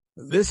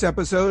This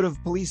episode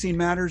of Policing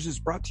Matters is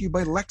brought to you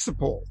by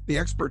Lexipol, the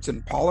experts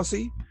in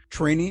policy,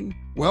 training,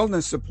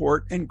 wellness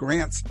support, and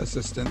grants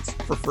assistance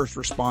for first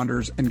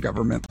responders and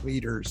government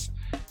leaders.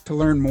 To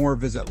learn more,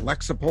 visit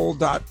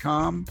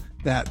lexipol.com.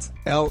 That's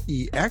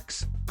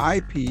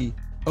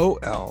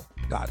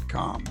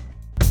LEXIPOL.com.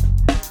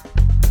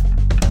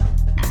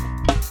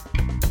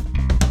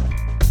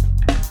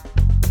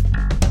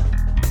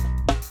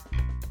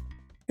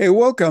 Hey,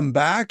 welcome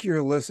back.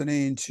 You're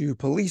listening to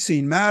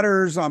Policing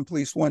Matters on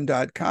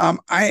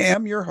policeone.com. I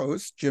am your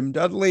host, Jim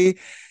Dudley.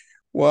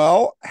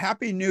 Well,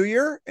 Happy New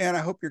Year, and I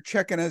hope you're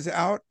checking us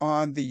out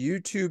on the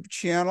YouTube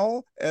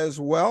channel as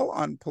well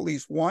on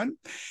Police One.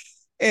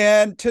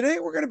 And today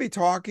we're going to be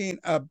talking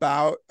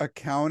about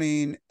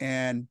accounting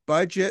and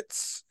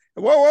budgets.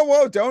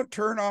 Whoa, don't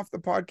turn off the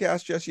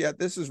podcast just yet.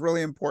 This is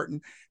really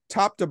important,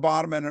 top to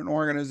bottom in an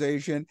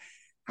organization.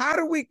 How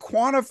do we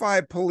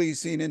quantify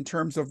policing in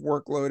terms of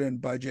workload and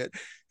budget?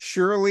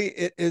 Surely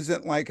it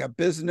isn't like a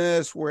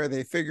business where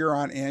they figure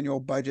on annual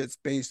budgets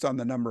based on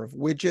the number of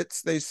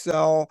widgets they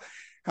sell,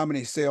 how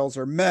many sales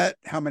are met,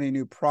 how many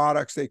new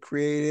products they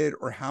created,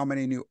 or how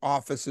many new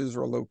offices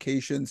or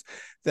locations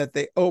that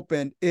they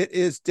opened. It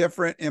is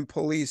different in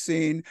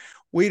policing.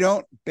 We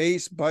don't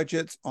base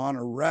budgets on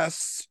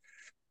arrests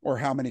or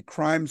how many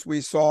crimes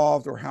we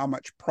solved or how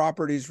much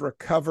properties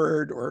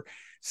recovered or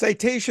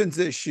citations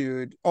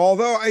issued,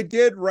 although I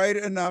did write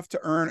enough to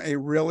earn a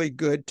really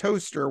good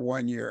toaster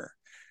one year.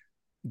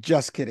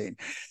 Just kidding.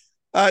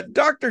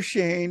 Dr.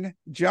 Shane,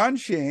 Jon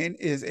Shane,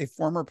 is a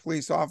former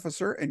police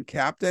officer and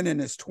captain in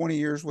his 20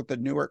 years with the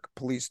Newark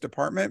Police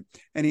Department,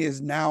 and he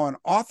is now an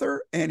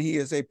author, and he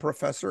is a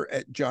professor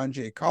at John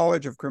Jay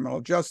College of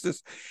Criminal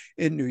Justice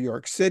in New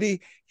York City.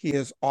 He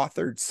has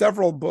authored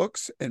several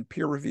books and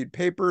peer-reviewed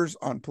papers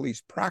on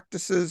police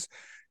practices,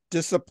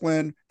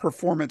 discipline,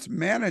 performance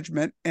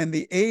management, and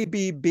the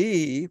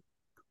ABB,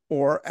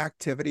 or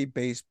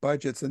activity-based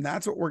budgets. And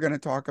that's what we're going to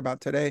talk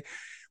about today.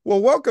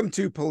 Well, welcome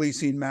to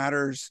Policing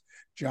Matters,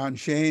 Jon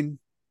Shane.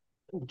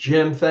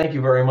 Jim, thank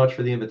you very much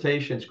for the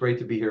invitation. It's great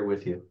to be here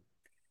with you.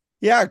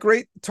 Yeah,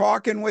 great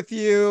talking with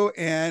you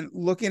and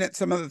looking at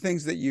some of the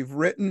things that you've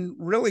written.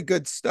 Really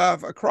good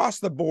stuff across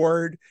the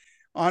board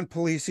on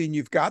policing.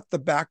 You've got the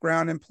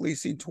background in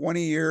policing,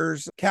 20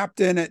 years,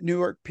 captain at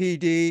Newark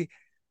PD.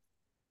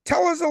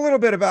 Tell us a little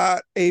bit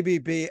about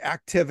ABB,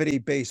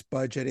 activity-based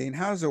budgeting.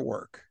 How does it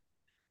work?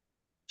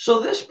 So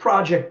this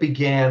project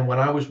began when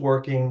I was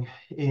working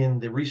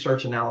in the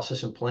Research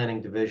Analysis and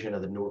Planning Division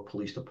of the Newark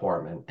Police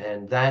Department,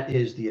 and that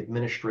is the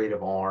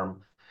administrative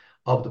arm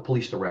of the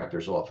police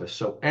director's office.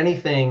 So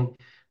anything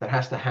that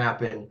has to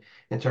happen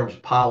in terms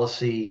of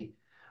policy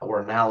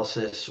or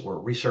analysis or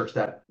research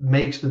that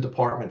makes the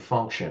department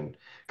function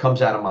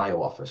comes out of my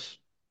office.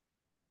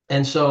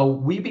 And so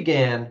we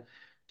began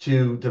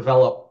to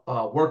develop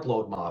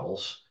workload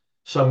models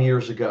some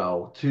years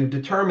ago to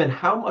determine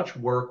how much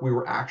work we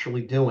were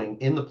actually doing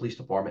in the police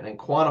department and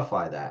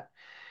quantify that.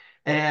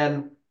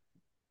 And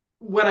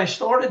when I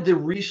started the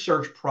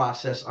research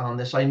process on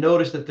this, I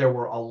noticed that there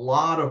were a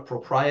lot of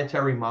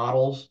proprietary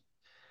models.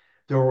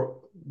 There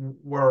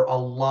were a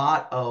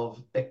lot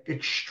of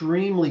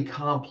extremely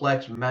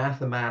complex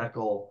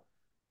mathematical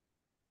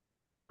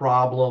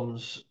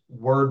problems,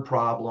 word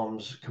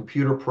problems,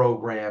 computer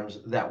programs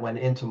that went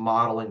into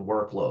modeling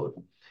workload.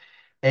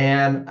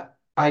 And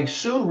I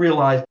soon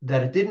realized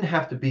that it didn't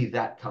have to be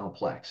that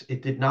complex.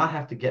 It did not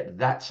have to get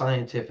that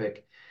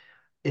scientific.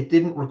 It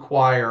didn't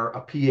require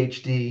a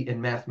PhD in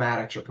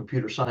mathematics or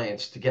computer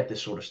science to get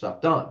this sort of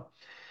stuff done.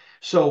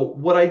 So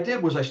what I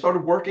did was I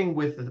started working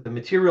with the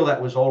material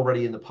that was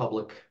already in the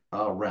public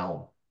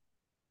realm.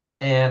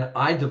 And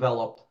I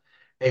developed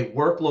a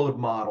workload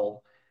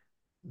model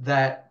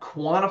that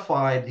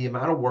quantified the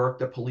amount of work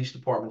that police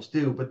departments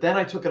do. But then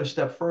I took it a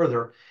step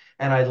further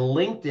and I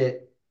linked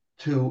it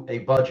to a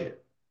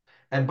budget.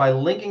 And by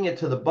linking it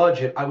to the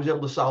budget, I was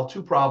able to solve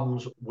two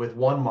problems with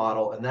one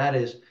model, and that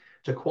is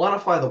to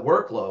quantify the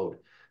workload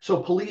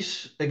so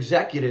police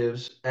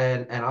executives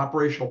and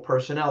operational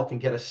personnel can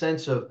get a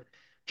sense of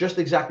just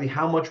exactly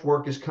how much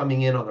work is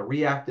coming in on the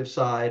reactive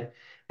side.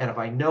 And if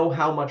I know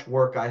how much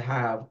work I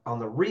have on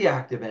the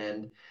reactive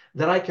end,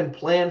 then I can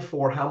plan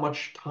for how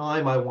much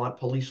time I want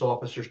police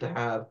officers to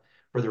have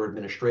for their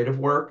administrative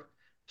work,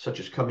 such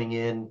as coming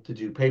in to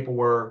do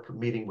paperwork,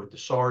 meeting with the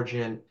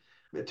sergeant,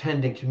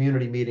 attending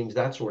community meetings,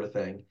 that sort of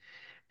thing.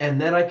 And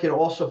then I could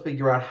also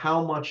figure out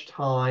how much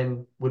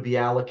time would be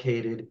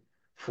allocated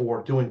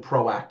for doing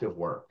proactive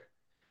work.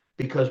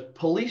 Because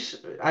police,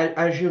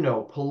 as you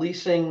know,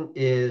 policing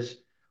is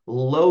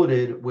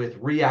loaded with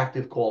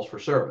reactive calls for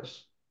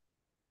service.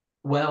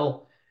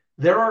 Well,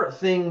 there are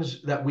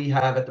things that we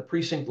have at the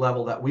precinct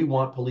level that we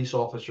want police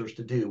officers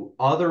to do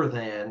other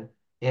than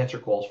answer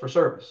calls for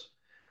service.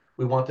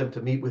 We want them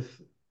to meet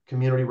with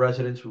community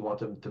residents. We want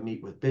them to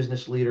meet with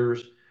business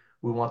leaders.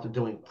 We want them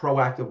doing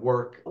proactive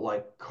work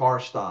like car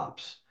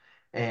stops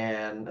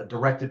and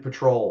directed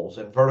patrols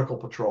and vertical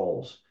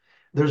patrols.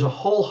 There's a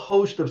whole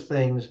host of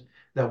things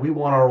that we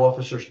want our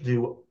officers to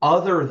do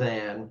other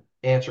than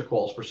answer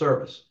calls for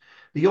service.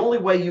 The only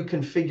way you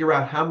can figure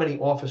out how many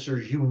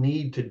officers you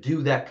need to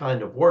do that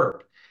kind of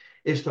work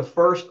is to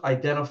first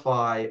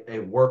identify a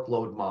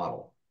workload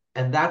model.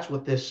 And that's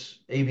what this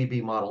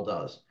ABB model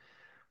does.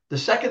 The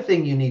second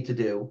thing you need to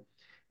do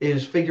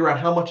is figure out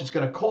how much it's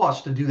going to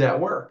cost to do that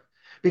work.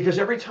 Because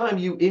every time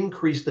you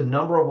increase the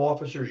number of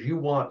officers you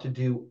want to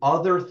do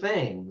other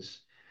things,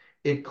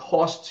 it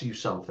costs you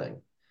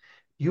something.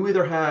 You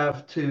either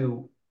have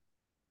to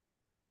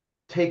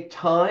take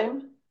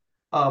time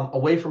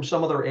away from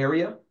some other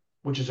area,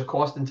 which is a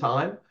cost in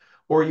time,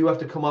 or you have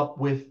to come up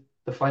with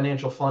the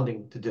financial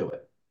funding to do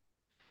it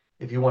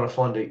if you want to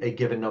fund a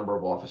given number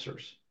of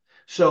officers.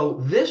 So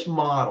this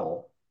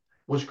model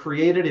was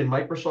created in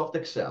Microsoft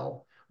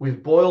Excel.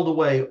 We've boiled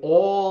away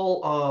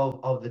all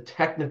of the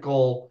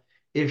technical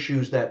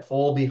issues that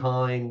fall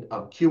behind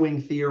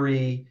queuing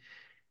theory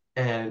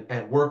and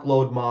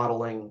workload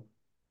modeling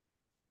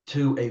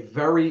to a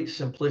very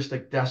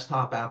simplistic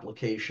desktop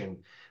application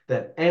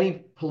that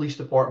any police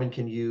department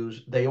can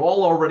use. They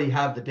all already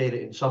have the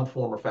data in some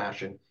form or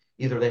fashion.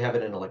 Either they have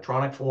it in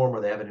electronic form or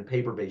they have it in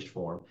paper-based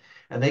form.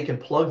 And they can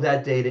plug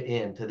that data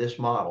into this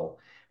model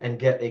and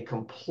get a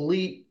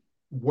complete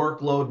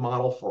workload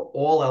model for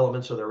all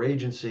elements of their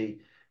agency,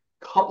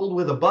 coupled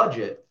with a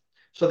budget,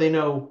 so they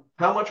know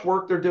how much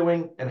work they're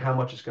doing and how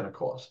much it's going to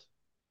cost.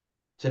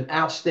 It's an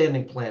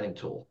outstanding planning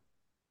tool.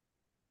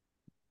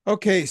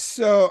 Okay,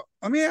 so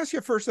let me ask you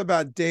first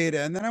about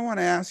data, and then I want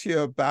to ask you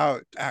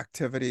about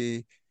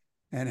activity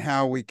and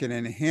how we can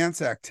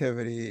enhance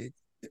activity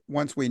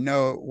once we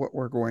know what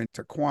we're going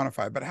to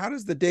quantify. But how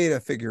does the data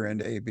figure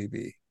into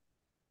ABB?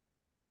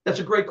 That's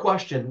a great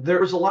question.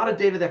 There's a lot of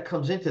data that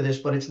comes into this,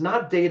 but it's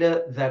not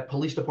data that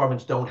police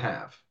departments don't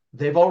have.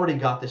 They've already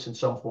got this in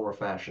some form or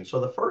fashion. So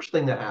the first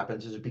thing that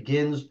happens is it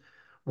begins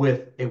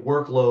with a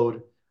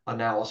workload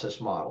analysis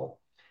model.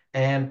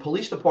 And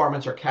police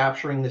departments are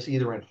capturing this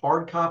either in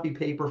hard copy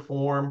paper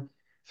form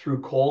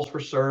through calls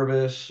for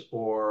service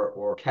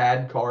or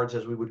CAD cards,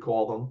 as we would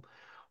call them,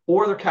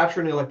 or they're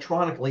capturing it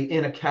electronically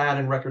in a CAD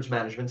and records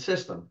management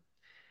system.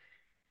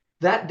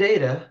 That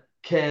data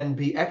can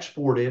be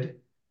exported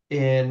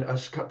in a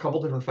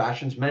couple different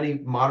fashions. Many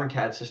modern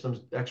CAD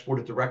systems export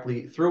it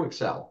directly through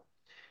Excel.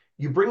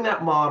 You bring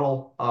that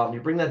model,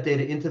 you bring that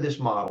data into this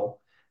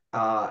model,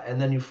 and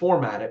then you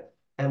format it.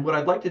 And what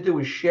I'd like to do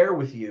is share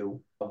with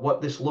you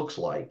what this looks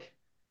like.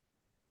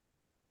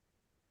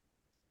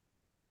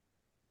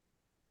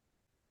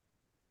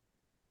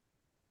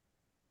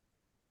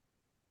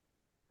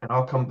 And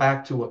I'll come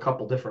back to a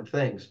couple different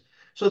things.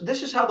 So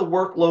this is how the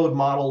workload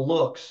model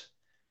looks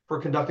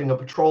for conducting a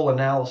patrol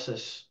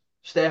analysis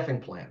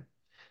staffing plan.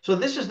 So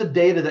this is the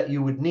data that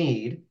you would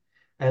need,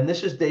 and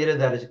this is data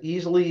that is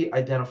easily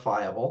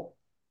identifiable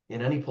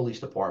in any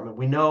police department.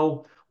 We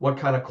know what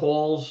kind of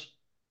calls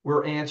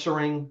we're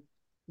answering.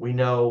 We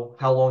know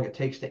how long it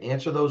takes to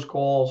answer those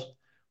calls.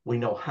 We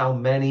know how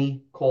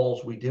many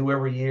calls we do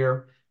every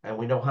year, and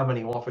we know how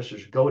many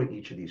officers go to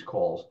each of these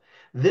calls.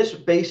 This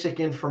basic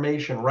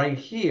information right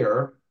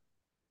here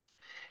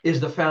is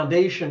the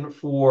foundation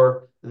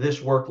for this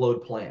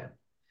workload plan.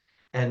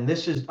 And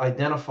this is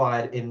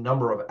identified in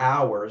number of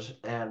hours.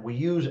 And we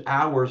use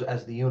hours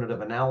as the unit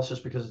of analysis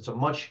because it's a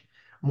much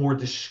more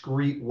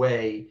discrete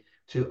way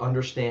to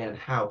understand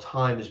how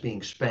time is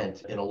being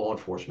spent in a law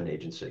enforcement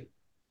agency.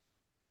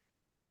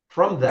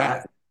 From Wow.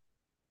 that,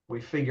 we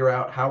figure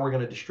out how we're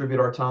going to distribute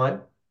our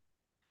time,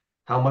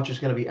 how much is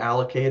going to be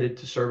allocated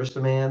to service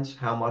demands,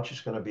 how much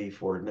is going to be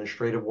for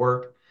administrative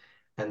work,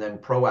 and then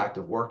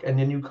proactive work. And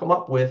then you come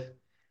up with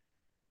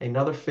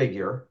another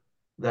figure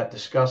that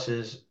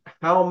discusses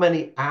how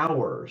many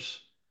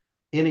hours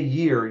in a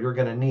year you're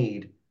going to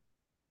need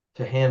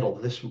to handle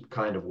this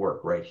kind of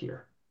work right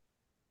here.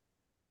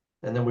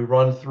 And then we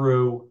run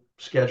through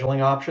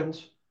scheduling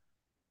options,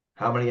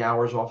 how many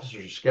hours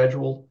officers are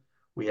scheduled.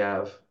 We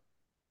have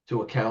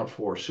to account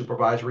for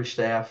supervisory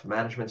staff,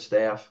 management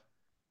staff,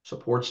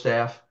 support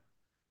staff.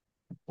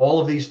 All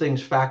of these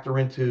things factor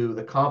into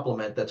the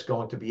complement that's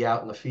going to be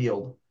out in the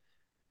field,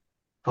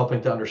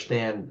 helping to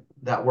understand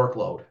that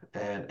workload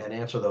and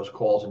answer those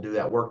calls and do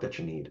that work that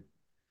you need.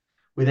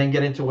 We then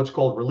get into what's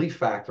called relief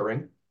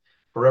factoring.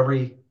 For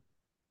every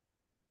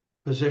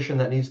position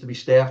that needs to be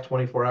staffed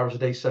 24 hours a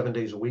day, 7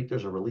 days a week,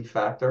 there's a relief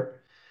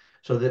factor.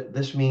 So that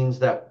this means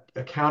that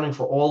accounting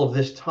for all of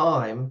this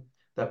time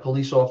that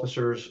police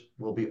officers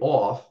will be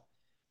off,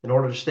 in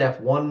order to staff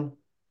one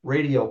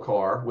radio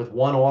car with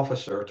one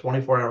officer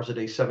 24 hours a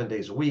day, 7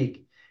 days a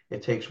week,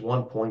 it takes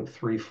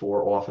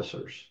 1.34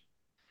 officers.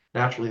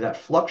 Naturally, that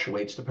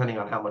fluctuates depending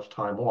on how much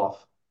time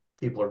off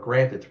people are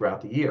granted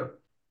throughout the year.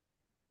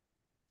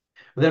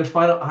 We then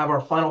have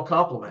our final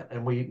complement,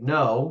 and we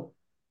know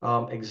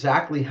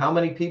exactly how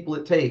many people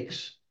it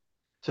takes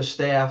to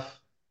staff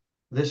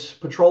this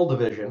patrol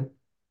division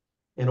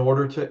in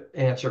order to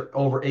answer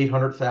over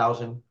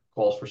 800,000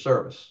 calls for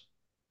service.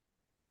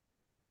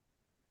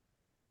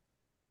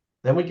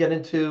 Then we get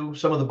into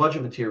some of the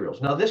budget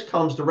materials. Now, this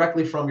comes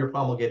directly from your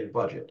promulgated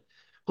budget.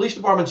 Police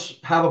departments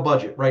have a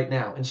budget right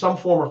now in some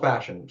form or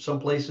fashion. Some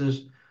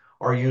places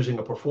are using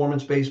a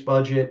performance-based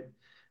budget.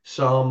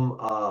 Some,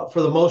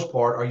 for the most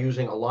part, are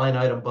using a line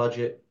item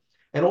budget.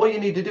 And all you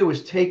need to do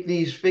is take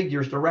these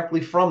figures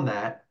directly from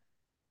that.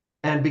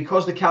 And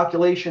because the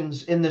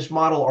calculations in this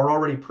model are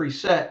already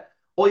preset,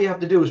 all you have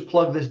to do is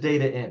plug this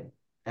data in,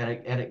 and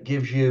it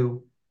gives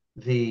you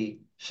the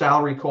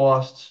salary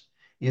costs.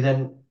 You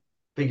then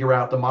figure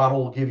out the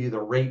model will give you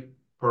the rate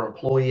per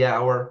employee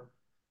hour.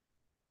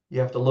 You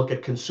have to look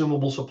at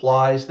consumable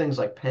supplies, things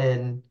like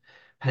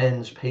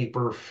pens,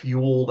 paper,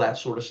 fuel, that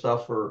sort of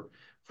stuff for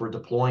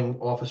deploying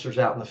officers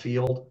out in the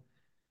field.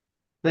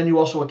 Then you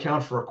also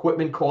account for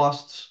equipment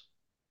costs,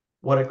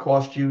 what it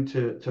cost you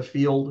to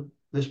field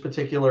this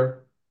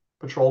particular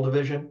patrol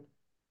division.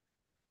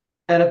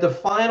 And at the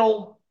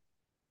final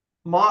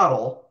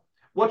model,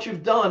 what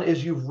you've done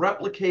is you've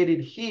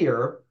replicated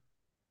here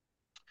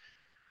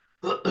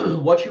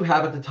what you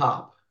have at the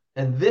top.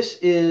 And this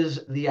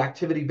is the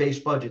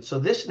activity-based budget. So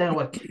this now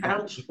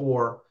accounts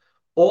for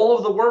all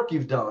of the work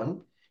you've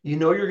done. You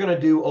know you're going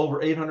to do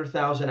over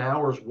 800,000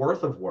 hours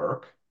worth of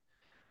work.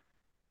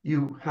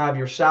 You have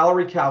your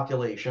salary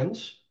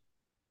calculations.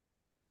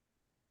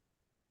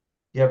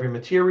 You have your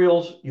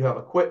materials, you have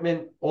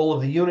equipment, all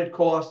of the unit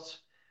costs.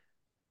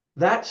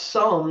 That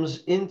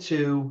sums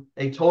into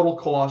a total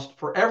cost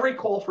for every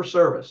call for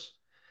service.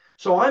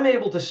 So I'm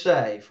able to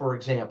say, for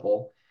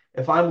example,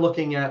 if I'm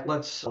looking at,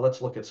 let's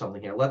look at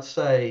something here. Let's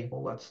say,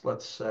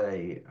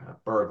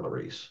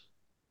 burglaries.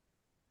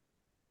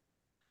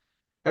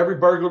 Every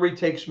burglary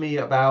takes me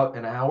about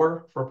an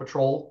hour for a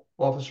patrol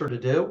officer to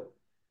do.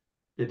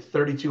 Did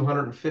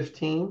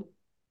 3,215.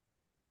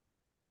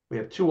 We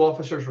have 2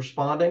 officers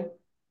responding.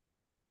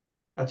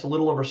 That's a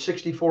little over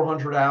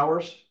 6,400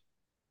 hours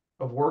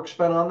of work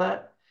spent on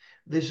that.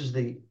 This is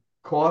the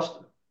cost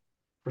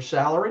for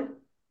salary,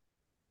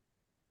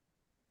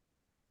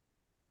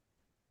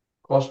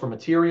 cost for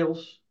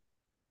materials,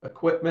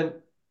 equipment,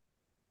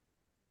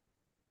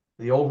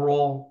 the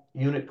overall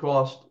unit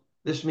cost.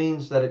 This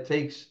means that it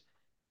takes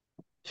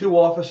 2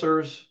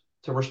 officers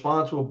to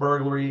respond to a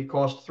burglary. It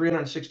costs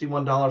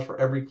 $361 for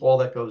every call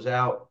that goes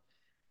out,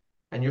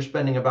 and you're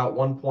spending about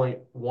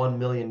 $1.1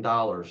 million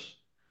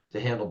to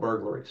handle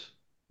burglaries.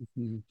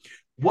 Mm-hmm.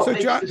 What So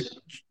makes John, this? Go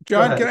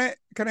John, ahead,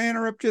 can I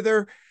interrupt you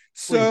there?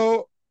 please.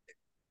 So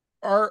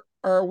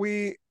are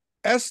we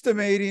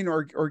estimating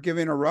or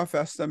giving a rough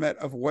estimate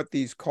of what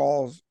these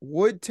calls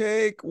would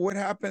take? What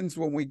happens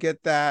when we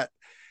get that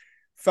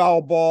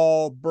foul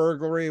ball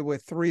burglary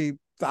with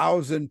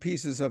 3,000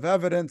 pieces of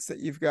evidence that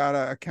you've got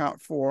to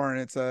account for, and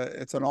it's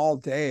an all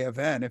day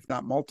event, if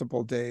not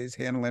multiple days,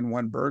 handling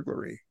one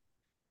burglary?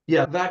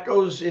 Yeah,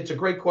 it's a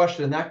great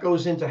question. And that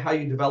goes into how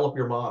you develop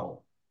your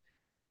model.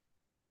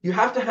 You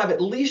have to have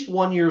at least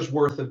 1 year's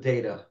worth of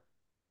data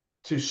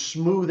to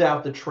smooth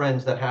out the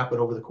trends that happen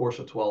over the course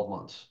of 12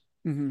 months.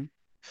 Mm-hmm.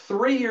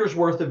 3 years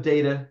worth of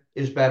data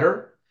is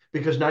better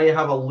because now you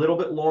have a little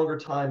bit longer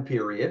time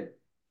period.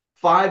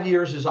 5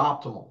 years is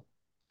optimal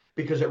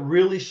because it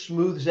really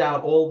smooths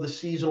out all the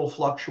seasonal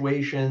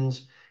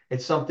fluctuations.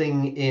 It's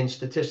something in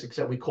statistics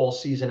that we call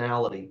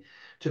seasonality,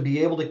 to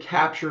be able to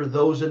capture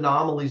those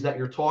anomalies that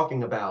you're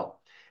talking about.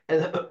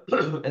 And,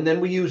 and then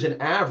we use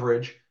an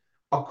average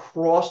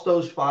across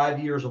those 5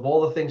 years of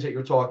all the things that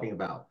you're talking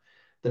about.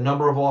 The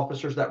number of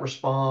officers that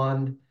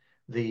respond,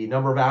 the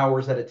number of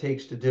hours that it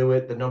takes to do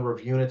it, the number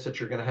of units that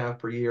you're going to have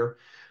per year,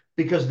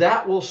 because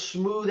that will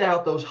smooth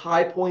out those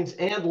high points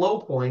and low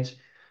points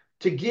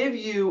to give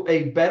you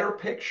a better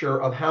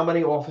picture of how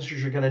many officers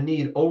you're going to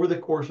need over the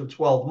course of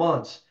 12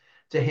 months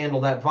to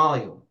handle that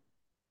volume.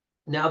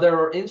 Now, there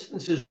are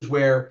instances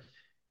where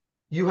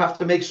you have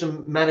to make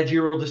some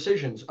managerial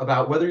decisions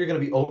about whether you're going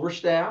to be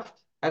overstaffed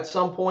at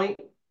some point,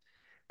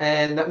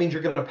 and that means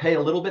you're going to pay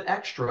a little bit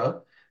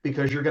extra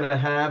because you're going to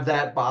have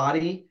that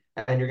body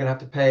and you're going to have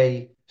to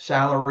pay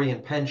salary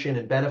and pension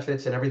and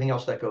benefits and everything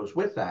else that goes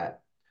with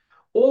that.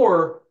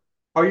 Or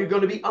are you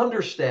going to be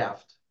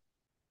understaffed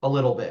a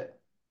little bit?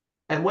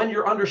 And when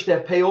you're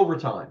understaffed, pay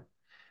overtime.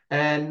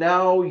 And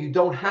now you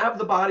don't have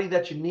the body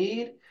that you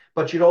need,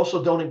 but you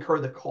also don't incur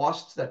the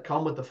costs that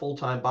come with the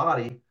full-time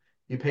body.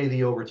 You pay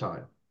the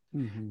overtime.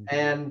 Mm-hmm.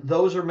 And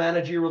those are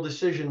managerial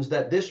decisions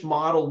that this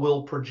model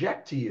will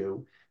project to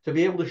you to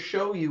be able to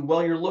show you,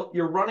 well,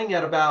 you're running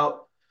at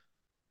about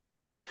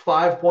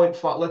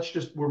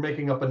 5.5. We're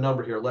making up a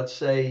number here. Let's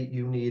say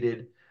you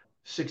needed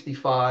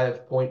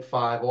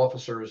 65.5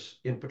 officers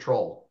in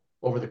patrol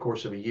over the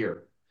course of a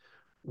year.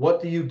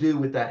 What do you do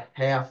with that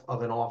half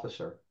of an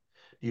officer?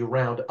 Do you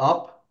round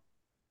up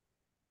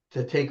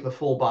to take the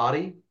full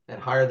body and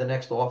hire the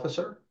next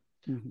officer?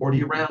 Mm-hmm. Or do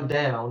you round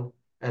down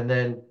and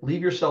then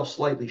leave yourself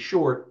slightly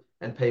short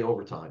and pay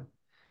overtime?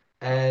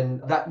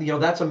 And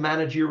that's a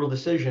managerial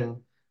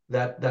decision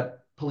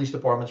that police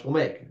departments will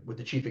make with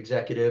the chief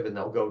executive, and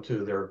they'll go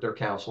to their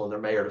council and their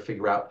mayor to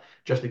figure out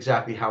just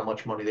exactly how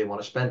much money they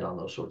want to spend on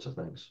those sorts of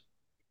things.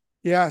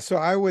 Yeah, so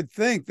I would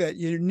think that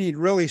you need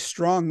really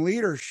strong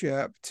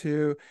leadership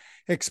to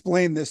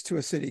explain this to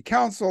a city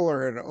council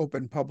or an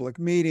open public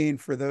meeting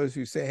for those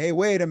who say, hey,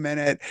 wait a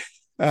minute,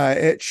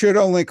 it should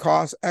only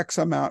cost X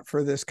amount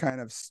for this kind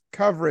of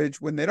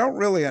coverage, when they don't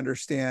really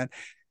understand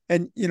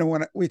And,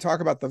 when we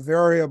talk about the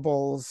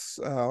variables,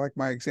 like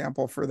my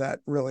example for that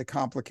really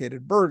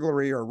complicated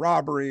burglary or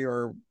robbery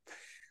or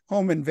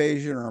home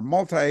invasion or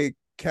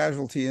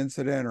multi-casualty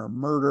incident or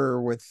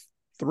murder with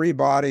 3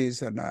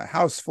 bodies and a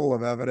house full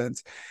of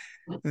evidence,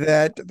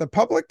 that the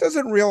public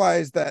doesn't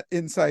realize that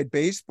inside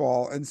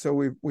baseball. And so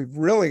we've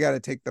really got to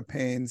take the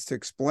pains to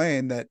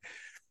explain that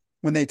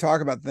when they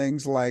talk about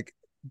things like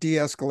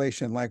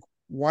de-escalation, like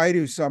why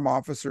do some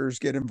officers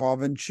get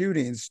involved in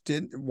shootings?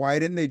 Why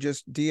didn't they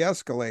just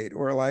de-escalate?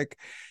 Or like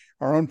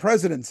our own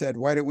president said,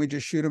 why didn't we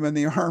just shoot him in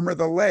the arm or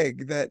the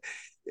leg? That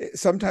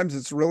sometimes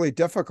it's really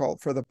difficult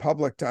for the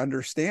public to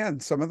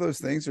understand. Some of those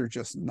things are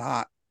just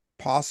not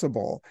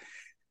possible.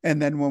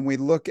 And then when we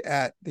look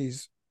at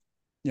these,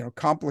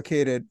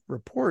 complicated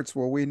reports,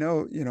 well, we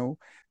know,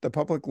 the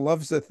public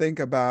loves to think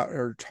about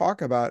or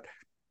talk about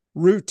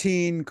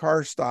routine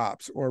car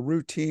stops or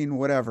routine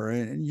whatever.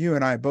 And you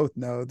and I both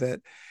know that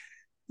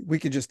we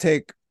could just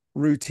take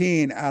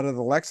routine out of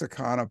the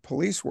lexicon of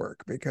police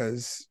work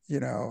because,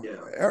 Yeah.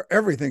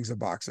 everything's a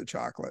box of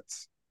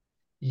chocolates.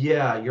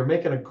 Yeah, you're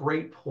making a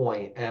great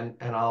point, and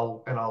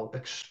I'll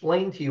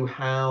explain to you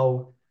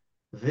how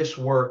this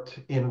worked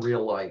in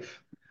real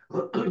life.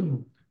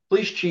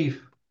 Police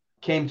chief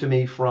came to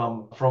me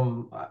from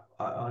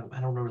I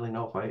don't really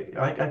know if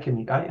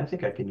I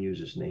think I can use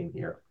his name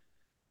here.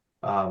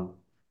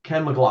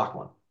 Ken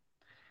McLaughlin.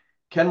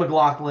 Ken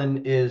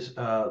McLaughlin is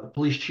the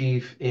police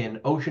chief in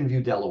Ocean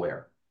View,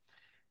 Delaware.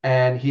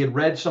 And he had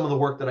read some of the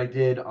work that I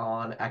did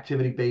on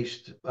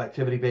activity-based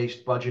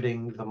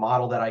budgeting, the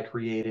model that I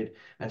created,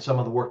 and some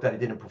of the work that I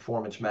did in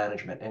performance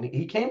management. And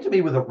he came to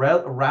me with a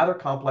rather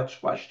complex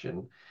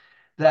question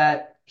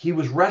that he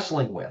was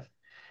wrestling with.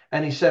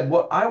 And he said,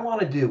 what I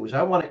want to do is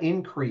I want to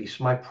increase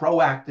my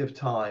proactive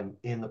time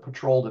in the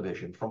patrol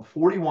division from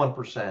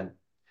 41%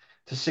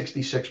 to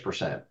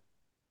 66%.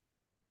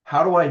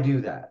 How do I do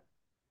that?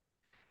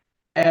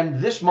 And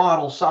this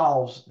model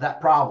solves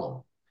that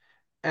problem.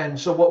 And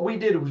so what we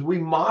did was we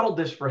modeled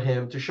this for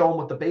him to show him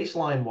what the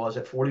baseline was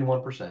at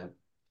 41%,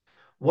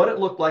 what it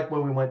looked like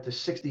when we went to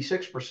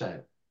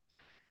 66%,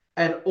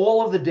 and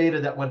all of the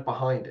data that went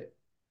behind it.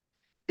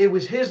 It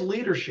was his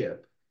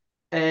leadership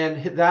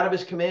and that of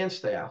his command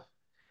staff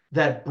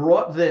that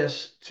brought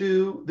this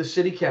to the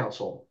city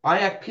council. I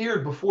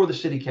appeared before the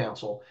city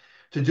council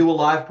to do a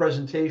live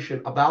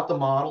presentation about the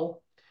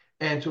model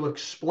and to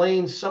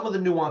explain some of the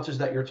nuances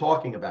that you're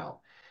talking about.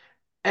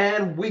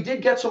 And we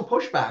did get some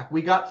pushback.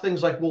 We got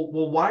things like, well,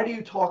 why do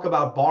you talk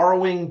about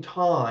borrowing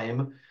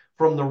time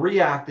from the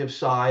reactive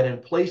side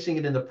and placing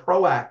it in the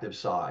proactive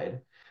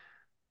side?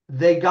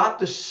 They got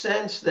the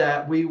sense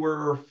that we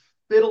were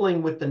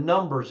fiddling with the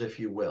numbers, if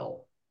you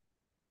will.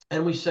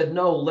 And we said,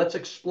 no, let's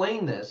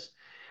explain this.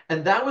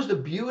 And that was the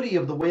beauty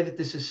of the way that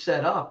this is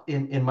set up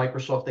in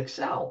Microsoft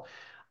Excel.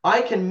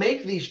 I can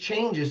make these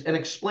changes and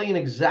explain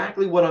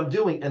exactly what I'm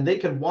doing, and they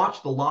can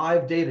watch the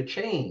live data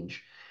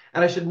change.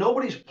 And I said,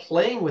 nobody's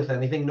playing with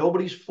anything.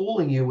 Nobody's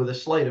fooling you with a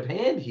sleight of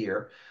hand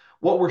here.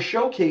 What we're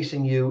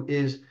showcasing you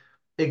is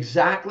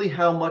exactly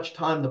how much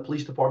time the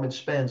police department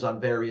spends on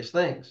various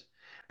things.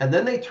 And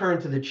then they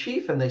turned to the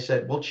chief and they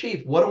said, well,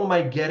 chief, what am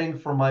I getting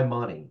for my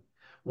money?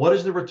 What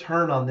is the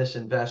return on this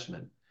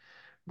investment?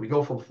 We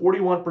go from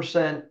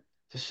 41%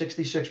 to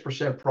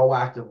 66%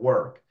 proactive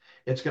work.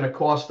 It's going to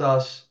cost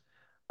us,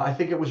 I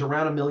think it was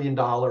around $1 million,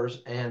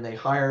 and they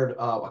hired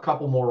a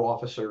couple more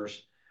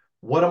officers.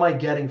 What am I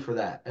getting for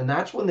that? And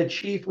that's when the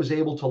chief was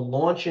able to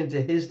launch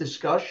into his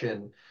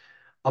discussion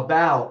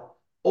about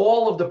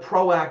all of the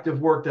proactive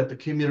work that the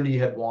community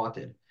had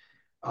wanted.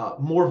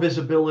 More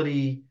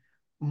visibility,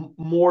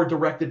 more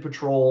directed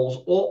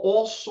patrols,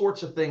 all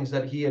sorts of things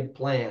that he had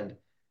planned.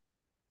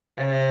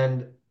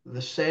 And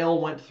the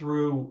sale went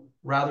through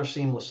rather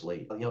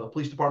seamlessly. The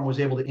police department was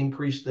able to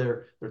increase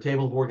their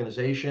table of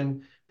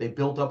organization. They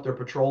built up their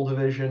patrol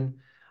division.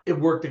 It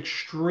worked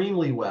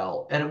extremely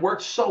well. And it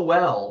worked so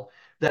well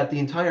that the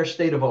entire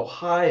state of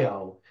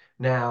Ohio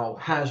now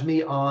has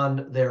me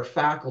on their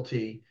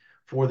faculty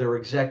for their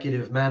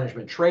executive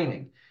management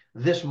training.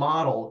 This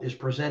model is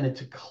presented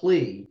to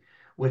CLE,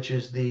 which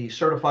is the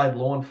Certified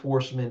Law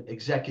Enforcement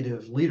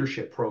Executive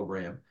Leadership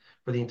Program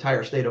for the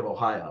entire state of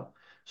Ohio.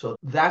 So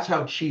that's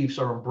how chiefs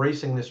are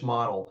embracing this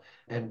model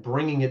and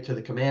bringing it to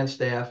the command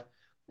staff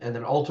and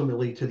then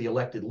ultimately to the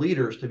elected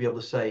leaders to be able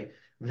to say,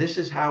 this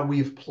is how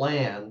we've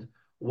planned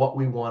what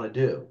we want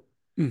to do.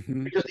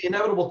 Mm-hmm. Because the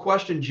inevitable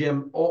question,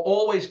 Jim,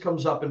 always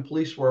comes up in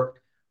police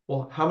work.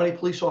 Well, how many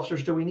police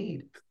officers do we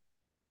need?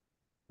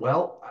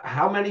 Well,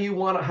 how many do you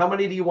want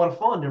to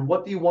fund and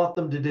what do you want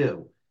them to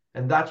do?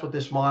 And that's what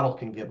this model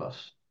can give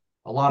us.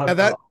 A lot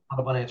Yeah,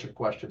 of unanswered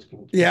questions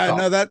can yeah,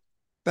 solve. no,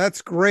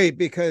 that's great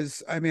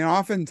because I mean,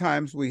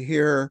 oftentimes we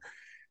hear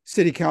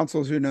city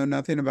councils who know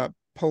nothing about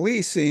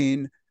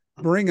policing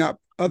bring up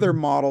other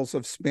models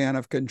of span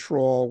of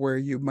control where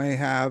you may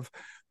have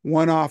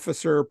one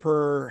officer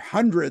per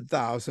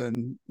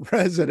 100,000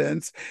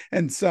 residents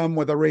and some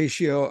with a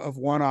ratio of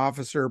one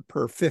officer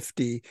per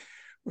 50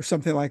 or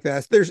something like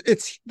that.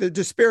 It's the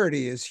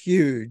disparity is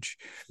huge.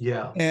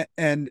 Yeah.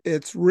 And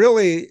it's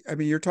really, I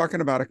mean, you're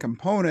talking about a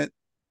component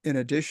in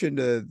addition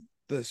to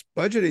this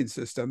budgeting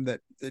system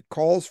that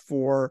calls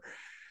for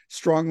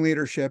strong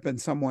leadership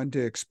and someone to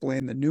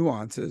explain the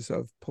nuances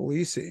of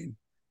policing.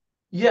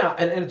 Yeah,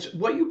 and it's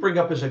what you bring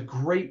up is a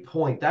great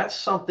point. That's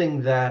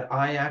something that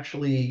I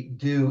actually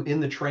do in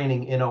the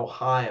training in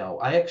Ohio.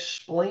 I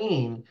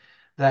explain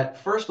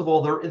that first of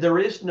all, there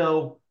is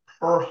no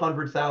per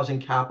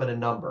 100,000 capita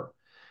number.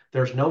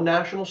 There's no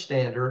national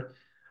standard.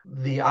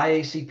 The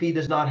IACP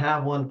does not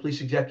have one.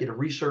 Police Executive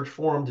Research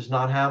Forum does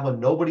not have one.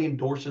 Nobody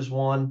endorses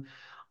one.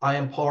 I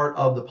am part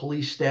of the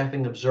Police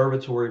Staffing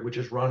Observatory, which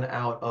is run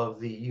out of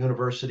the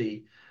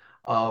University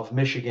of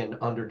Michigan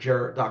under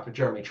Dr.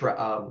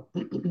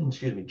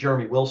 excuse me,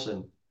 Jeremy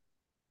Wilson,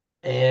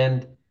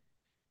 and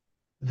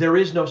there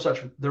is no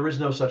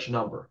such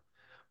number.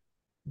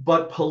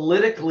 But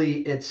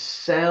politically, it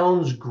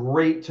sounds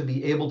great to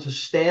be able to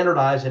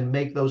standardize and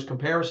make those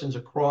comparisons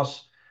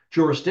across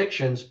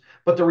jurisdictions.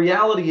 But the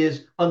reality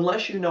is,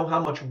 unless you know how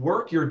much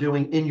work you're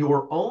doing in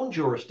your own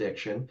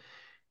jurisdiction,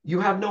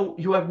 you have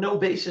no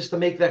basis to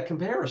make that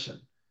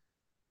comparison.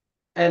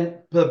 And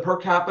the per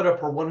capita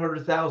per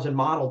 100,000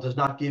 model does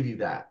not give you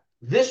that.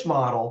 This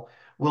model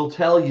will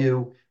tell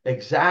you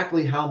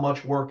exactly how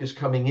much work is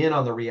coming in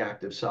on the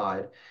reactive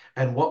side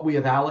and what we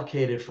have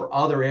allocated for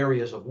other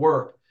areas of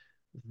work.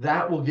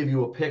 That will give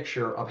you a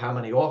picture of how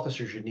many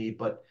officers you need,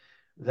 but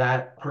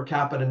that per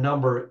capita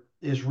number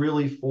is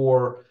really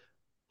for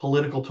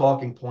political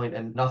talking point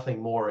and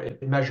nothing more.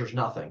 It measures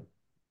nothing.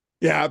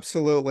 Yeah,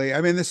 absolutely. I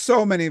mean, there's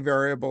so many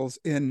variables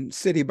in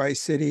city by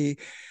city.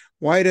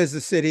 Why does a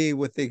city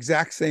with the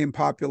exact same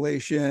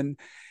population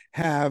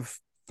have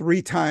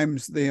three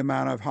times the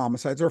amount of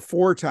homicides or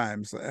four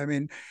times? I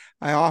mean,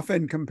 I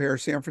often compare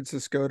San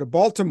Francisco to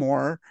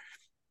Baltimore,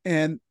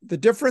 and the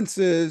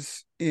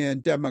differences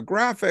in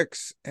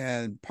demographics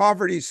and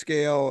poverty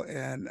scale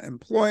and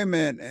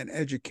employment and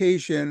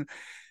education,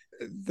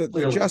 the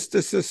Clearly.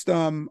 justice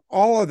system,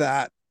 all of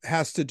that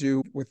has to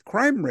do with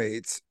crime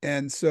rates.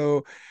 And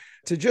so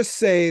to just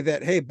say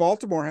that, hey,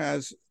 Baltimore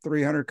has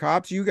 300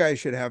 cops, you guys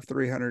should have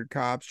 300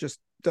 cops, just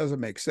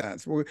doesn't make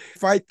sense. We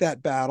fight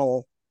that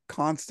battle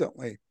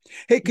constantly.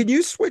 Hey, can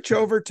you switch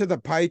over to the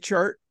pie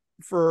chart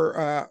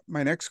for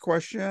my next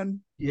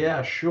question?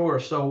 Yeah, sure.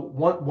 So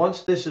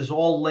once this is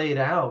all laid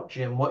out,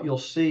 Jim, what you'll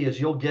see is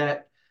you'll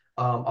get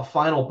a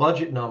final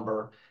budget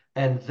number,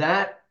 and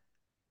that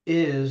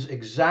is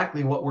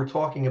exactly what we're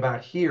talking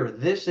about here.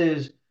 This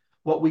is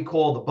what we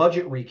call the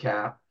budget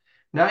recap.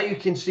 Now you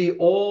can see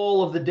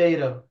all of the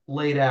data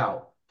laid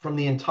out from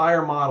the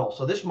entire model.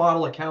 So this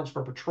model accounts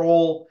for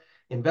patrol,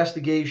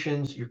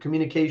 investigations, your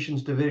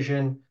communications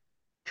division,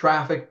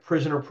 traffic,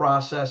 prisoner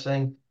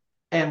processing.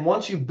 And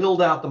once you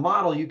build out the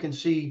model, you can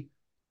see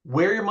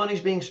where your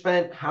money's being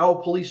spent, how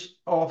police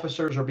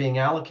officers are being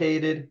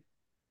allocated,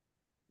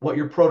 what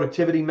your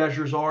productivity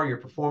measures are, your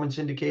performance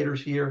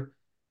indicators here,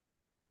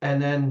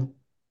 and then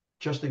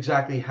just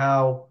exactly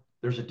how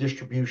there's a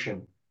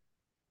distribution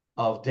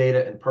of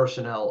data and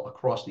personnel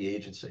across the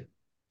agency.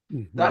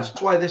 Mm-hmm.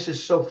 That's why this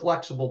is so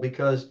flexible,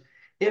 because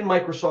in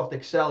Microsoft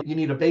Excel, you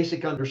need a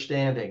basic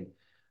understanding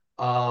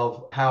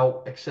of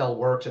how Excel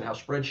works and how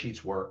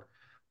spreadsheets work.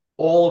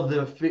 All of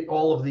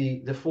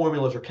the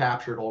formulas are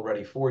captured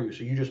already for you.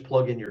 So you just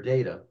plug in your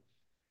data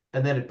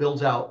and then it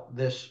builds out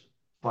this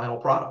final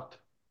product.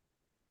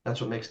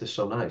 That's what makes this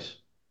so nice.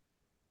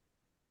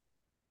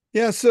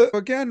 Yeah. So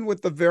again,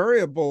 with the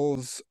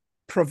variables,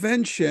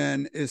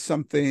 prevention is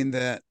something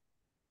that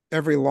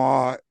every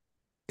law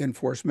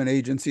enforcement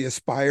agency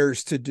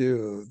aspires to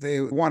do.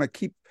 They want to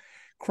keep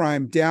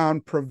crime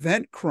down,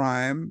 prevent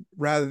crime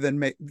rather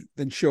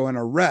than show an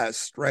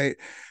arrest, right?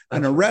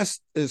 An That's right.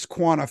 arrest is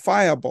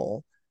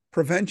quantifiable,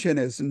 prevention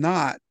is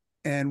not.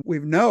 And we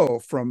know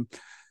from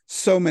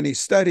so many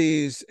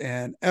studies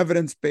and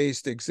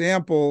evidence-based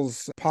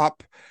examples,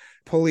 pop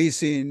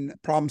policing,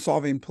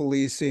 problem-solving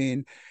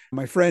policing.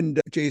 My friend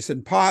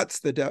Jason Potts,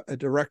 the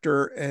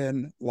director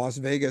in Las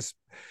Vegas,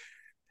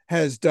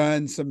 has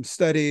done some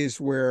studies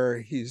where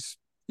he's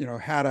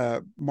had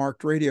a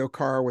marked radio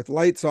car with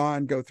lights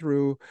on go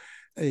through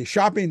a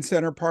shopping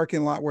center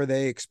parking lot where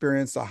they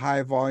experienced a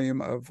high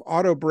volume of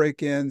auto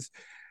break-ins,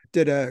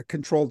 did a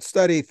controlled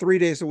study 3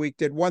 days a week,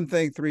 did one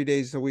thing, 3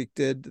 days a week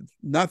did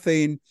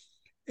nothing,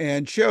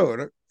 and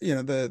showed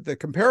the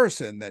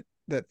comparison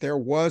that there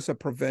was a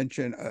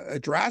prevention, a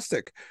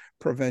drastic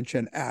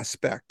prevention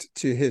aspect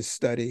to his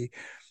study.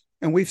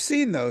 And we've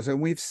seen those, and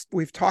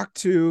we've talked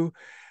to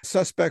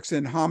suspects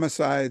in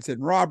homicides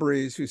and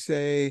robberies who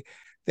say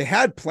they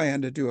had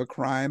planned to do a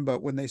crime,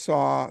 but when they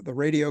saw the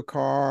radio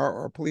car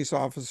or a police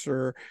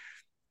officer,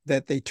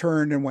 that they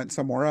turned and went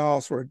somewhere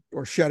else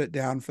or shut it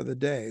down for the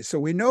day. So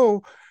we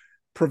know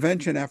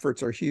prevention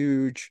efforts are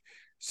huge.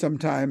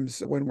 Sometimes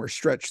when we're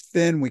stretched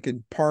thin, we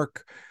can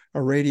park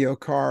a radio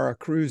car, a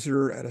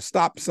cruiser at a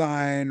stop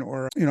sign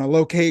or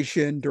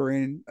location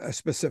during a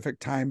specific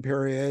time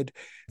period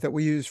that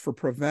we use for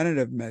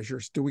preventative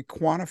measures. Do we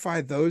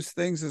quantify those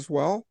things as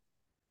well?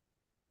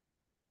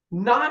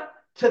 Not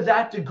to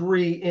that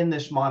degree in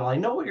this model. I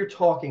know what you're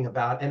talking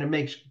about, and it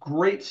makes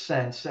great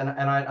sense. And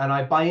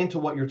I buy into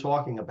what you're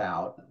talking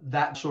about,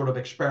 that sort of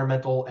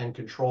experimental and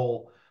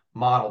control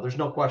model. There's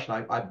no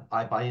question.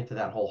 I buy into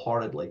that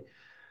wholeheartedly.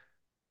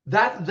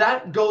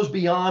 That goes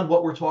beyond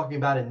what we're talking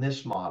about in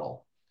this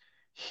model.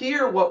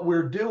 Here, what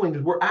we're doing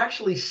is we're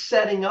actually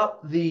setting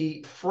up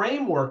the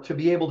framework to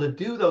be able to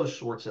do those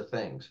sorts of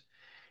things.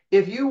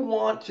 If you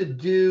want to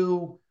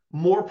do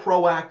more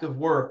proactive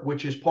work,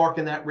 which is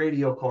parking that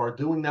radio car,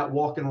 doing that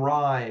walk and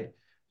ride,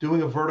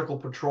 doing a vertical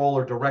patrol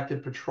or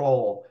directed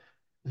patrol,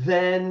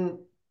 then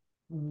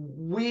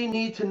we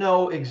need to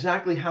know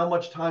exactly how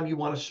much time you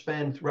want to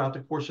spend throughout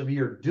the course of a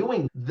year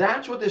doing.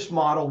 That's what this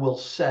model will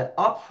set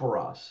up for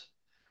us.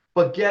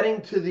 But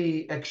getting to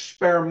the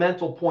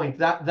experimental point,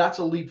 that's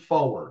a leap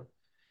forward.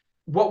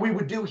 What we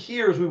would do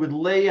here is we would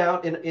lay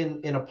out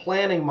in a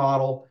planning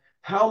model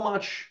how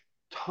much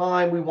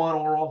time we want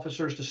our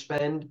officers to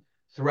spend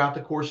throughout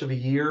the course of a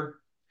year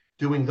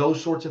doing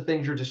those sorts of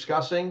things you're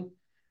discussing.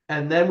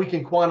 And then we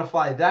can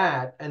quantify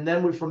that. And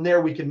then from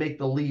there, we can make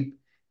the leap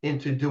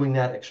into doing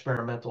that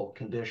experimental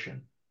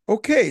condition.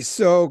 Okay,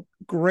 so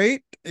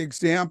great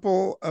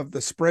example of the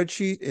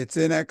spreadsheet. It's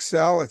in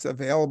Excel. It's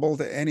available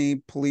to any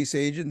police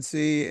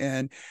agency.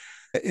 And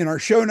in our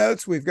show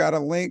notes, we've got a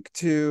link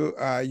to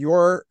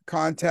your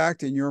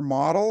contact and your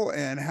model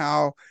and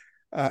how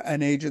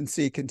an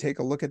agency can take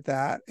a look at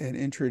that and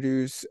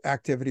introduce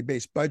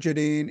activity-based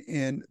budgeting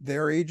in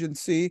their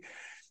agency.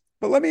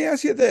 But let me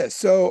ask you this.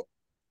 So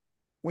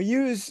we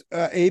use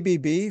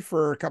ABB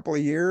for a couple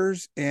of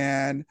years,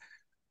 and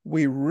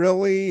we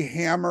really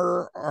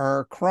hammer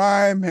our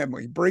crime and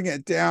we bring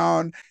it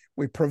down.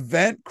 We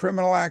prevent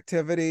criminal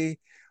activity.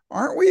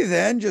 Aren't we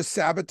then just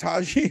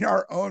sabotaging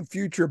our own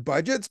future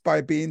budgets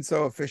by being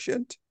so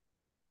efficient?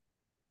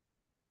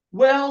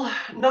 Well,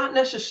 not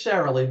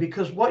necessarily,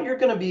 because what you're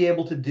going to be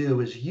able to do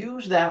is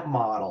use that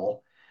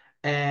model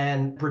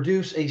and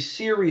produce a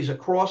series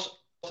across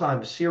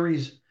time, a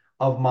series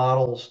of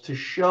models to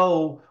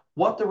show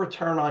what the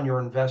return on your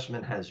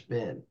investment has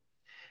been.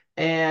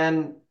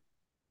 And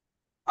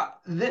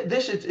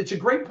it's a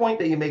great point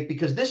that you make,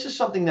 because this is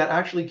something that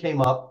actually came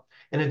up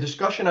in a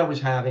discussion I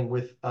was having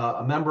with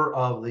a member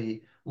of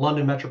the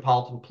London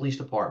Metropolitan Police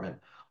Department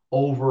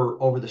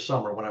over the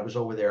summer when I was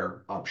over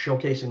there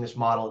showcasing this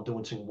model and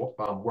doing some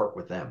work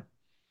with them.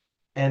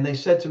 And they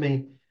said to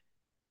me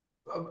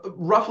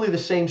roughly the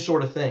same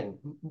sort of thing.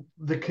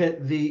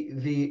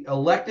 The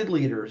elected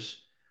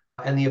leaders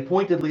and the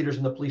appointed leaders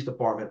in the police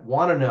department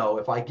want to know,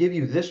 if I give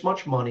you this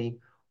much money,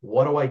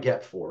 what do I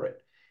get for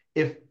it?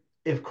 If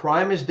if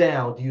crime is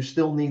down, do you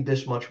still need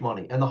this much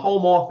money? And the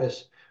Home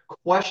Office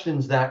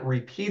questions that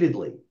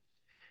repeatedly.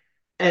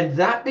 And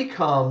that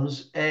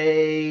becomes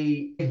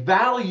a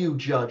value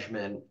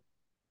judgment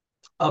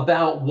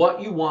about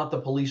what you want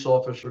the police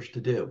officers to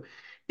do.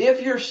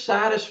 If you're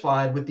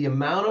satisfied with the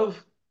amount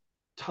of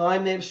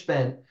time they've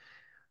spent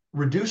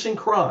reducing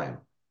crime,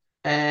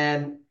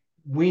 and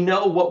we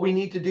know what we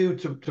need to do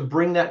to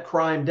bring that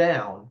crime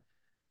down,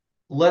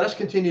 let us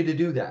continue to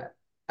do that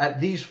at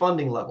these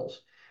funding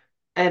levels.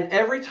 And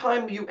every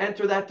time you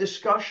enter that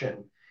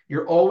discussion,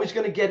 you're always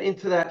going to get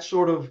into that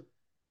sort of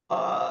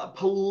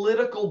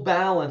political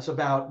balance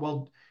about,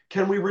 well,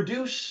 can we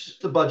reduce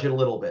the budget a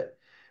little bit?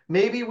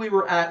 Maybe we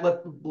were at,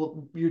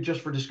 you just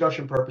for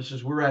discussion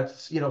purposes, we're at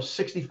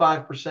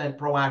 65%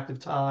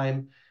 proactive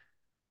time.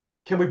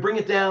 Can we bring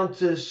it down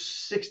to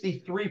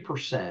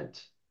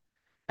 63%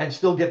 and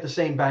still get the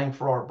same bang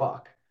for our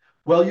buck?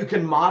 Well, you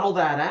can model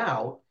that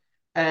out,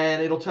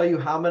 and it'll tell you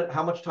how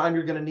much time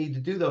you're going to need to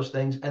do those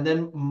things, and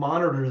then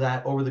monitor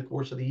that over the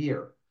course of the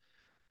year.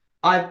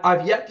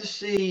 I've yet to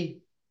see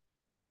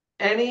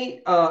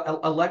any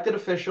elected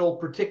official,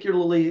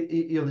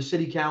 particularly the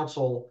city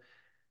council,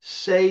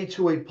 say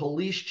to a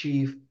police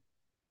chief,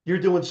 "You're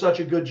doing such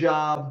a good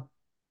job.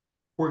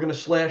 We're going to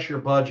slash your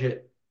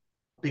budget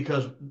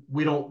because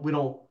we don't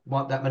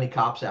want that many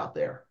cops out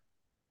there."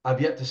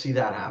 I've yet to see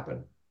that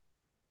happen.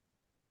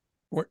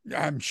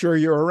 I'm sure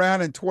you're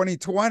around in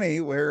 2020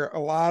 where a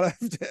lot of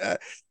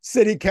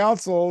city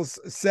councils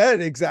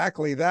said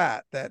exactly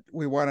that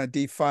we want to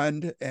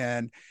defund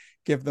and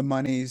give the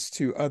monies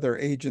to other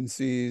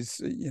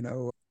agencies,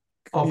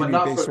 Oh, but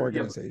not community-based for, yeah,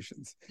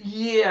 organizations.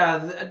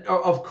 yeah,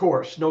 of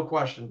course, no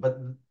question. But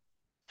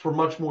for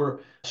much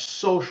more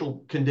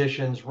social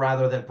conditions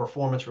rather than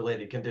performance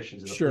related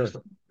conditions in the police Sure.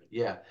 department.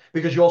 Yeah,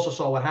 because you also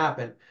saw what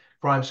happened.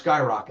 Crime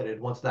skyrocketed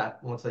once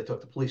they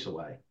took the police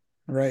away.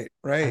 Right,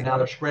 And right. now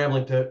they're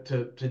scrambling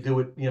to do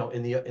it,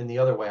 in the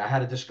other way. I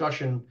had a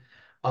discussion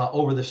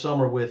over the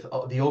summer with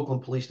the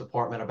Oakland Police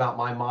Department about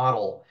my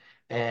model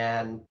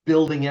and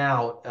building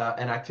out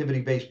an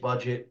activity-based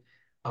budget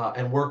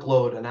and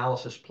workload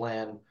analysis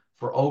plan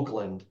for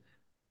Oakland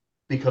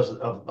because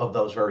of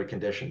those very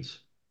conditions.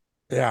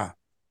 Yeah.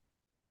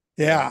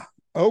 Yeah. Yeah.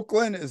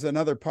 Oakland is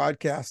another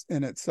podcast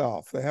in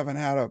itself. They haven't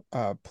had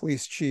a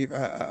police chief,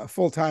 a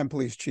full-time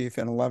police chief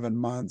in 11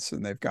 months,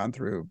 and they've gone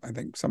through, I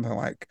think, something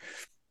like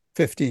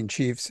 15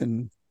 chiefs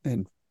in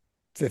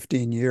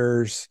 15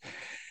 years.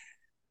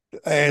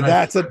 And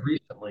I just That's a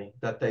read recently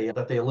that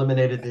they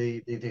eliminated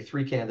the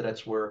three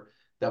candidates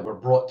that were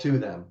brought to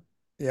them.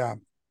 yeah,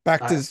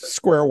 back I, to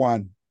square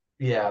one.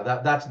 yeah,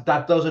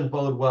 that doesn't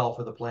bode well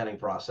for the planning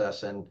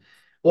process. And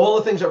all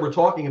the things that we're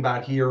talking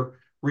about here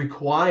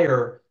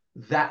require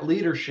that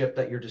leadership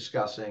that you're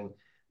discussing,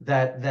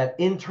 that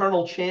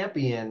internal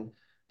champion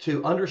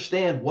to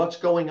understand what's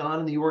going on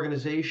in the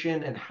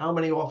organization and how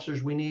many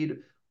officers we need,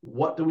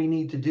 what do we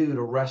need to do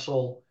to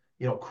wrestle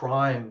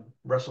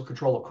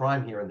control of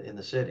crime here in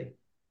the city.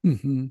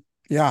 Hmm.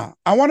 Yeah,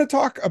 I want to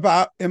talk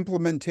about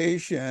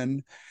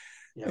implementation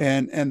Yeah.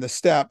 and the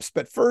steps,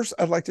 but first,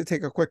 I'd like to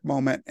take a quick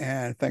moment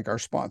and thank our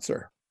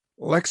sponsor.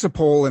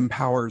 Lexipol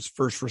empowers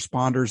first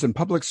responders and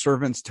public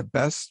servants to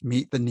best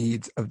meet the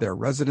needs of their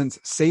residents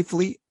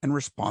safely and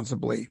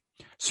responsibly.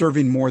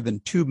 Serving more than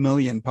 2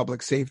 million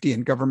public safety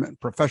and government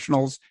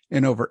professionals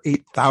in over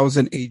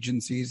 8,000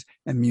 agencies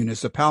and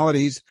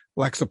municipalities,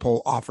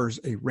 Lexipol offers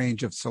a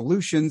range of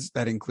solutions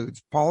that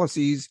includes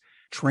policies,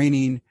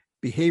 training,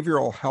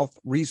 behavioral health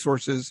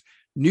resources,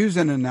 news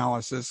and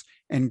analysis,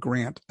 and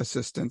grant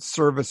assistance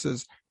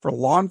services for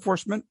law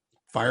enforcement,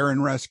 fire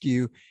and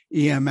rescue,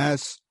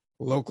 EMS,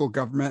 local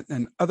government,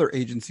 and other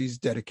agencies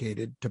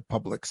dedicated to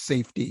public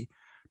safety.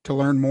 To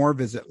learn more,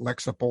 visit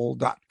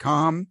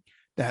lexipol.com.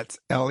 That's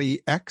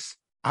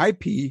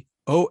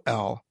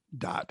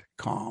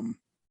LEXIPOL.com.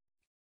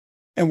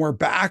 And we're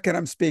back, and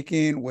I'm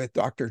speaking with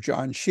Dr.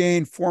 Jon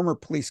Shane, former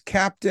police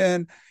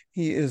captain.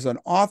 He is an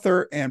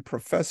author and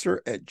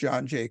professor at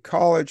John Jay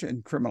College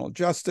in criminal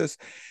justice.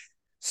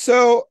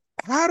 So,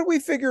 how do we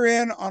figure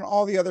in on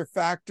all the other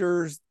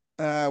factors?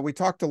 We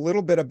talked a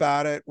little bit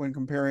about it when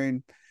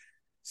comparing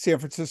San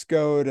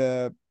Francisco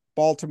to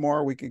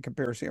Baltimore. We can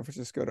compare San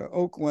Francisco to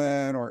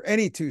Oakland or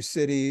any two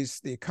cities,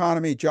 the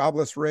economy,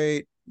 jobless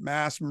rate,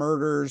 mass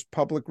murders,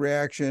 public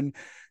reaction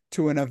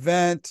to an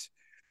event.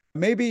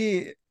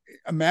 Maybe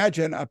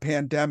imagine a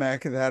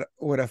pandemic that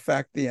would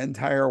affect the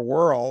entire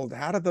world.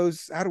 How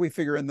do we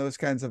figure in those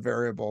kinds of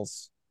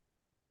variables?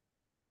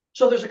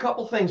 So there's a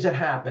couple things that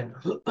happen.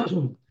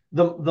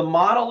 The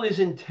model is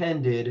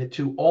intended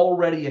to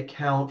already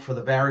account for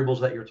the variables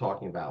that you're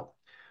talking about.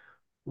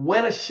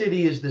 When a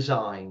city is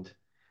designed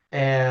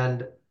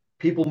and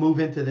people move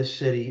into this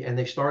city and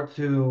they start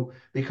to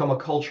become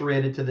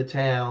acculturated to the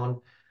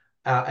town,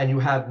 and you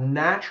have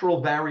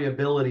natural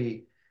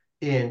variability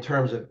in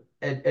terms of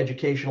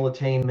educational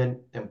attainment,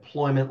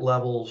 employment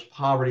levels,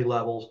 poverty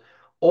levels,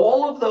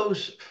 all of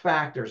those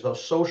factors,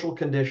 those social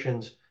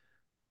conditions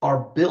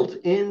are built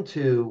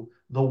into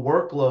the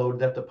workload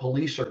that the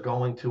police are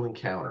going to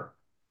encounter.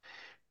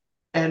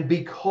 And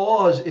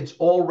because it's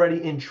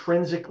already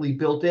intrinsically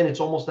built in, it's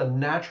almost a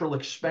natural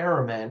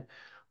experiment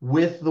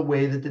with the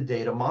way that the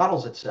data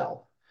models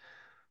itself.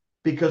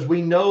 Because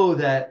we know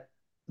that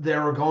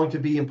there are going to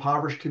be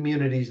impoverished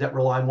communities that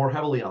rely more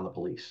heavily on the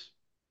police.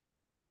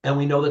 And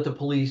we know that the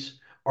police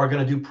are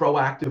going to do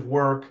proactive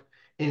work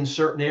in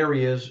certain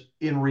areas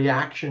in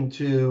reaction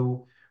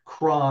to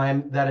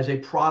crime that is a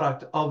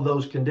product of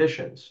those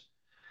conditions.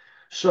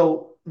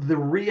 So the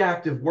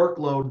reactive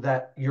workload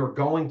that you're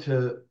going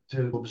to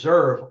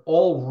observe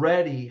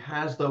already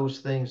has those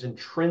things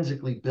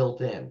intrinsically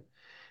built in.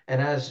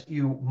 And as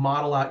you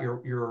model out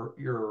your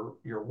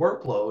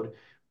workload,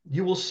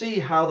 you will see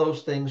how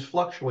those things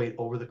fluctuate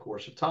over the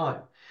course of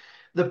time.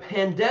 The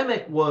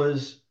pandemic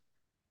was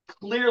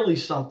clearly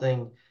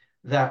something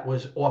that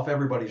was off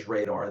everybody's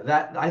radar.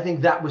 That I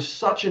think that was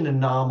such an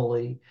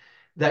anomaly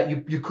that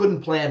you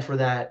couldn't plan for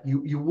that.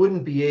 You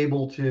wouldn't be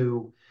able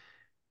to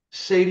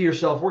say to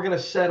yourself, we're going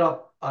to set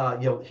up,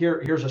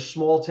 here's a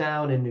small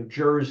town in New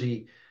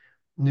Jersey,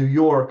 New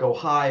York,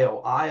 Ohio,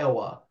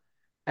 Iowa,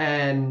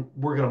 and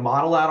we're going to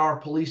model out our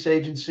police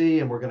agency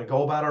and we're going to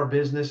go about our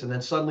business. And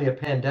then suddenly a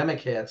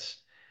pandemic hits,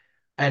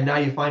 and now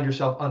you find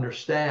yourself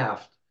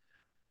understaffed.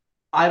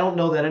 I don't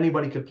know that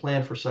anybody could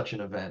plan for such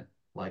an event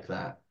like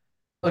that.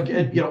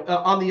 Again,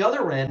 on the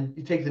other end,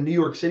 you take the New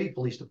York City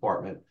Police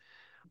Department,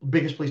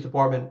 biggest police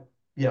department,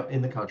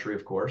 in the country,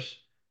 of course,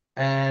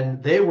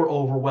 and they were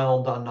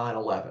overwhelmed on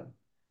 9/11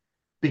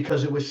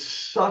 because it was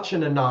such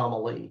an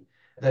anomaly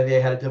that they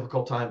had a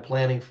difficult time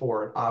planning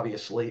for it,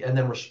 obviously, and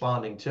then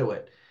responding to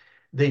it.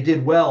 They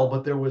did well,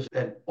 but there was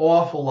an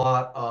awful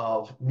lot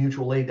of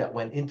mutual aid that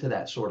went into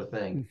that sort of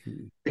thing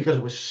Mhm. because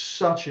it was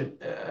such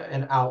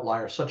an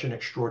outlier, such an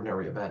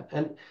extraordinary event.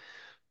 And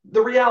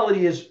the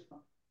reality is,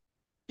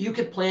 you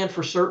could plan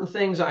for certain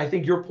things. I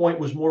think your point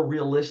was more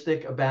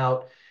realistic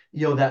about,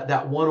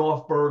 that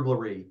one-off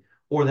burglary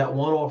or that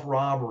one-off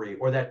robbery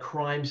or that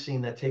crime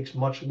scene that takes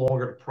much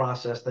longer to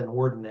process than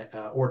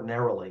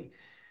ordinarily.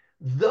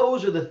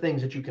 Those are the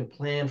things that you can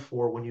plan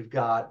for when you've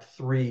got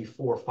 3,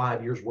 4,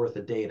 5 years worth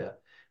of data,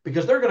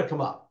 because they're going to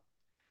come up.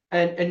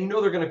 And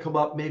they're going to come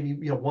up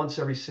maybe once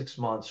every 6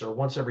 months or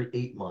once every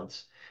 8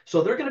 months.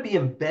 So they're going to be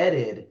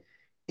embedded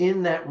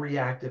in that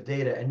reactive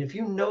data. And if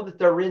you know that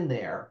they're in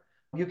there,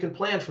 you can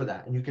plan for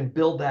that and you can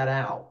build that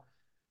out.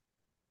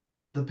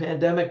 The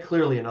pandemic,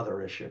 clearly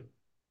another issue.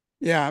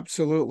 Yeah,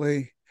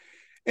 absolutely.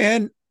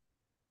 And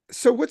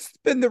So what's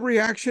been the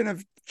reaction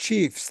of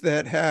chiefs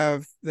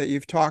that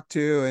you've talked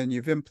to and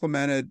you've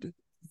implemented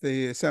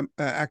the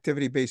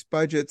activity-based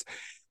budgets?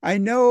 I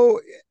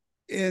know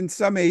in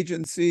some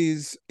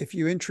agencies, if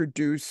you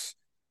introduce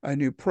a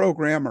new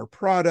program or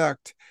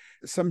product,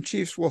 some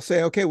chiefs will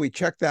say, okay, we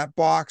checked that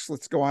box,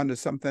 let's go on to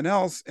something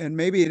else. And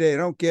maybe they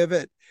don't give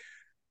it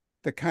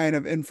the kind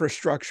of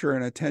infrastructure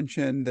and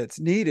attention that's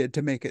needed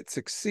to make it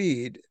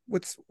succeed.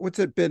 What's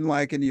it been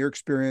like in your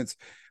experience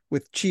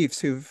with chiefs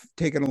who've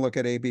taken a look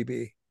at ABB?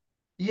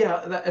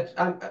 Yeah,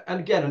 and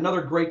again,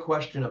 another great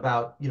question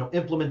about,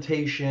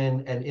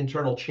 implementation and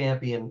internal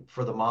champion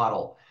for the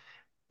model.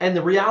 And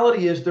the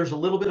reality is there's a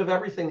little bit of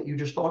everything that you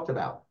just talked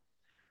about.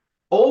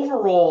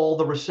 Overall,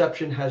 the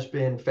reception has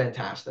been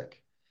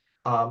fantastic.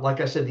 Like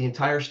I said, the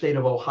entire state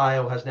of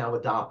Ohio has now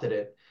adopted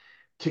it.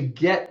 To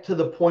get to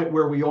the point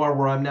where we are,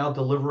 where I'm now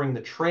delivering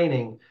the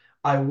training,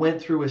 I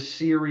went through a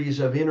series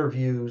of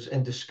interviews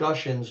and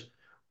discussions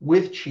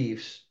with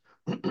chiefs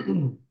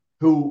who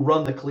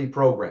run the CLE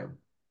program.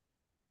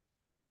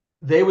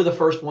 They were the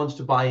first ones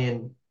to buy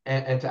in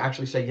and to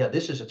actually say, yeah,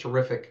 this is a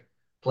terrific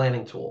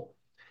planning tool.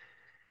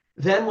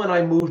 Then when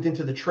I moved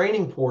into the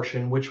training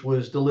portion, which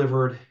was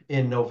delivered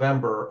in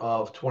November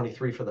of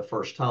 23 for the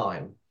first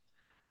time,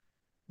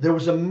 there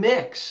was a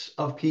mix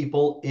of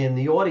people in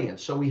the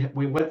audience. So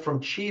we went from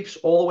chiefs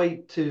all the way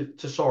to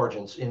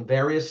sergeants in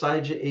various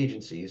side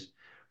agencies,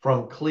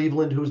 from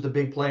Cleveland, who's the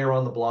big player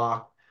on the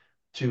block,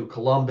 to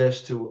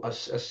Columbus, to a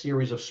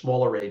series of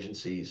smaller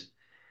agencies.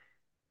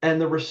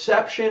 And the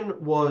reception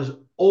was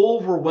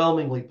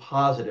overwhelmingly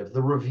positive.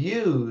 The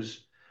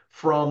reviews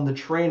from the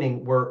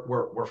training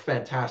were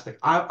fantastic.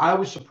 I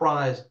was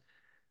surprised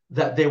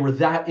that they were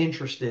that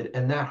interested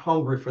and that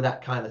hungry for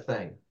that kind of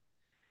thing.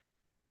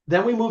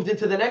 Then we moved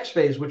into the next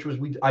phase, which was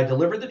I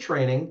delivered the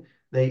training.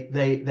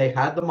 They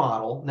had the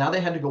model. Now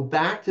they had to go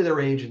back to their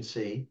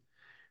agency,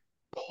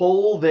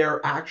 pull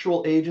their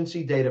actual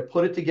agency data,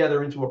 put it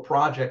together into a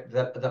project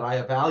that I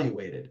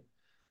evaluated.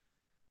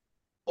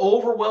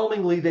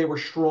 Overwhelmingly, they were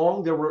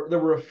strong. There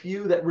were a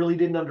few that really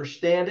didn't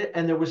understand it,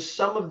 and there was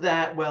some of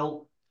that.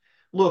 Well,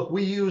 look,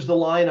 we use the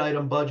line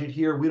item budget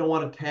here. We don't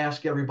want to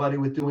task everybody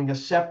with doing a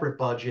separate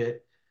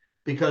budget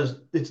because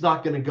it's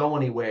not going to go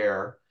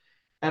anywhere.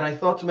 And I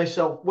thought to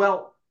myself,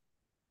 well,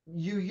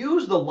 you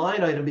use the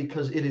line item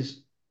because it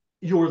is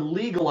your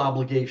legal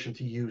obligation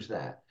to use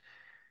that.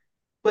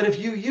 But if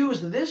you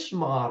use this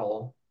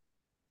model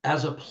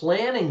as a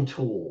planning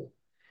tool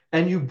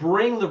and you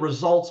bring the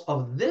results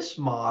of this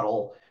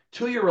model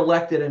to your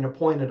elected and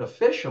appointed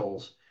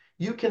officials,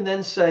 you can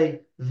then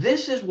say,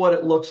 this is what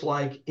it looks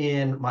like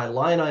in my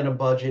line item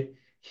budget.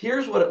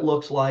 Here's what it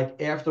looks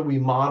like after we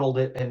modeled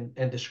it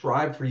and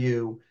described for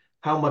you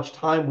how much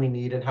time we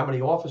need and how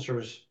many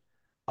officers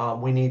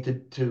we need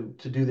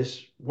to do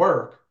this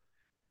work.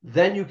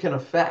 Then you can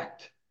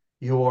affect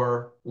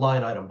your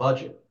line item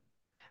budget.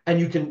 And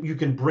you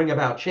can bring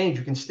about change.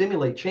 You can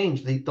stimulate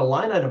change. The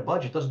line item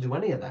budget doesn't do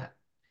any of that.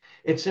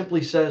 It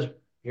simply says,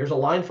 here's a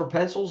line for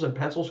pencils, and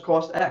pencils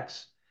cost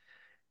X.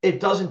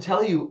 It doesn't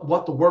tell you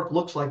what the work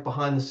looks like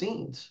behind the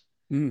scenes.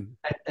 Mm.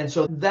 And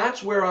so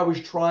that's where I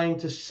was trying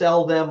to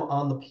sell them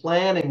on the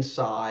planning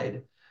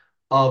side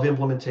of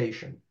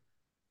implementation.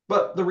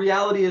 But the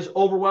reality is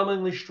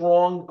overwhelmingly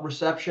strong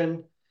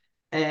reception.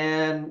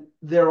 And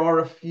there are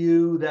a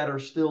few that are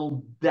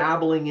still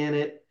dabbling in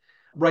it.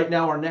 Right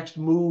now, our next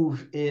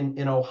move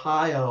in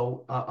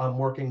Ohio, I'm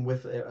working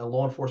with a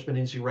law enforcement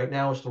agency right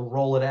now, is to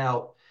roll it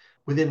out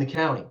within the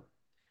county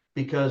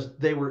because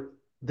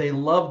they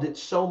loved it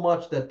so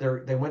much that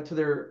they went to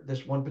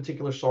this one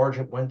particular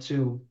sergeant went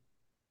to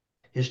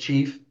his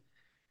chief.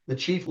 The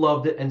chief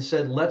loved it and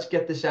said, let's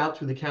get this out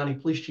through the County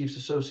Police Chiefs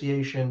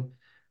Association.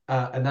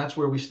 And that's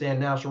where we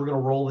stand now. So we're going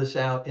to roll this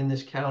out in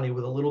this county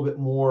with a little bit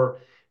more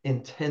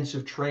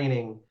intensive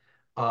training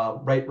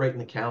right in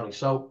the county.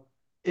 So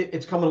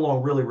it's coming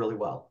along really, really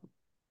well.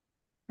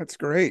 That's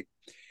great.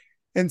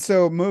 And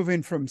so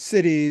moving from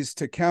cities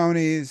to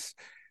counties,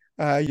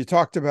 you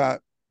talked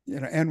about,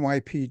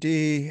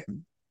 NYPD,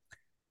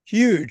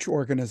 huge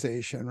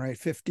organization, right?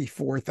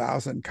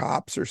 54,000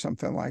 cops or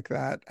something like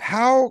that.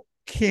 How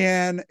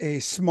can a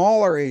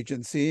smaller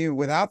agency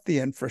without the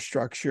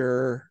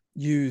infrastructure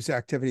use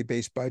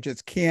activity-based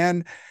budgets?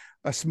 Can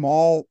a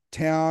small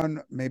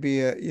town,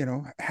 maybe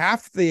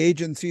half the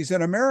agencies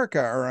in America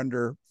are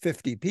under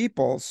 50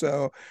 people.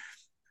 So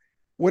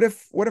what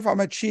if I'm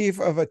a chief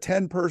of a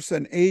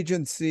 10-person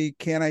agency?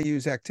 Can I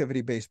use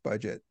activity-based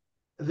budget?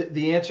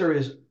 The answer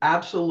is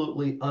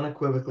absolutely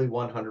unequivocally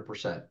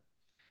 100%.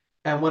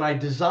 And when I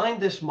designed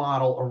this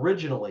model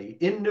originally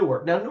in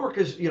Newark, now Newark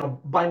is,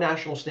 by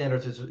national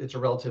standards, it's a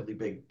relatively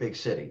big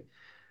city.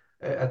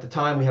 At the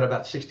time, we had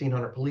about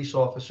 1,600 police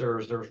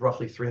officers. There was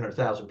roughly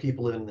 300,000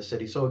 people living in the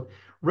city. So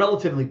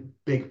relatively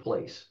big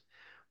place.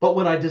 But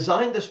when I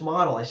designed this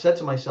model, I said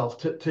to myself,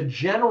 to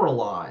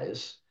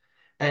generalize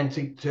and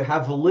to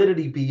have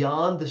validity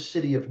beyond the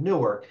city of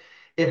Newark,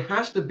 it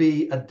has to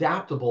be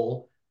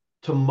adaptable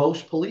to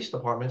most police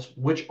departments,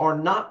 which are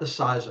not the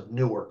size of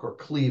Newark or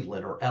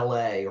Cleveland or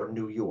LA or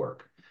New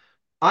York.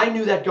 I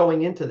knew that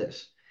going into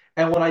this.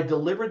 And when I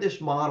delivered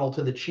this model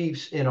to the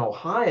chiefs in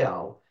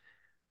Ohio,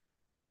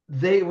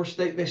 they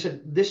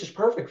said, this is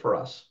perfect for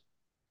us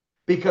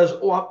because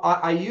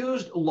I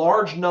used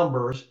large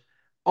numbers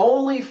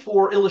only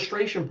for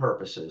illustration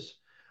purposes,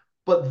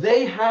 but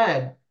they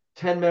had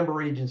 10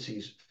 member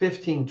agencies,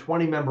 15,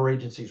 20 member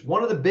agencies.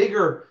 One of the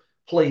bigger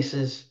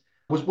places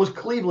was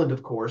Cleveland,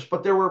 of course,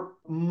 but there were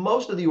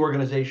most of the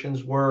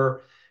organizations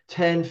were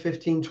 10,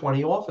 15,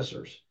 20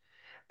 officers.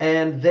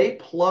 And they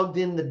plugged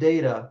in the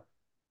data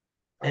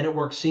and it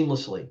worked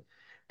seamlessly.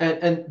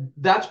 And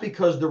that's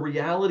because the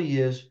reality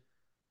is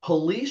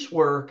police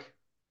work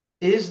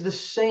is the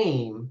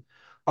same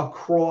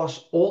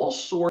across all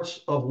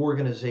sorts of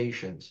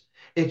organizations.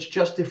 It's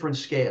just different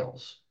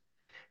scales.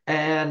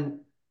 And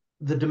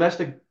the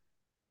domestic,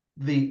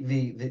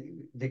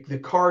 the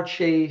car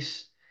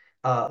chase,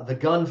 the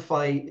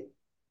gunfight,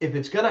 if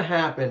it's going to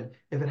happen,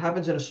 if it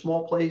happens in a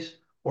small place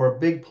or a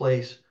big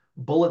place,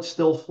 bullets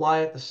still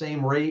fly at the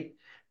same rate,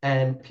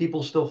 and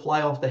people still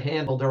fly off the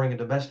handle during a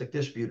domestic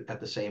dispute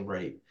at the same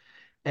rate.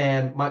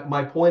 And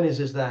my point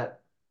is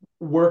that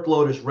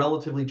workload is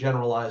relatively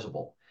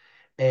generalizable.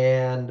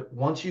 And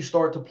once you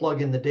start to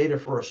plug in the data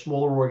for a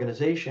smaller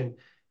organization,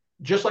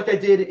 just like I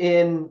did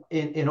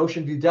in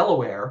Ocean View,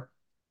 Delaware,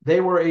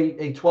 they were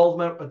a 12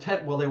 member, a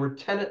 10, well, they were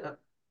 10,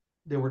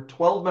 there were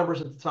 12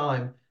 members at the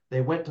time.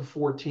 They went to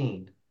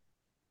 14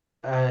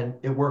 and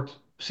it worked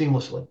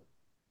seamlessly.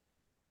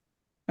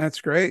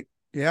 That's great.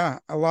 Yeah,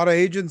 a lot of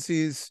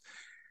agencies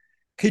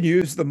can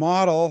use the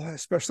model,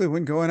 especially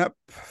when going up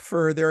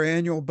for their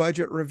annual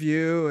budget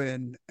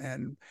review.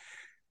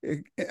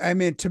 I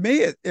mean, to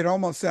me, it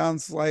almost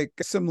sounds like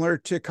similar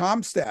to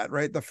Comstat,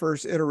 right? The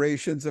first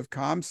iterations of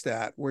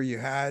Comstat, where you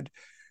had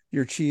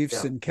your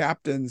chiefs Yeah. and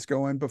captains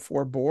going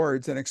before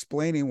boards and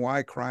explaining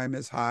why crime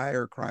is high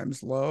or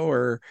crime's low,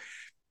 or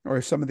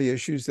some of the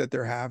issues that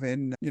they're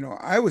having. You know,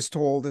 I was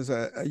told as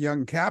a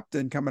young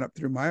captain coming up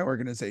through my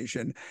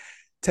organization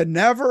to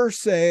never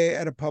say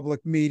at a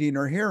public meeting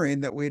or hearing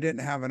that we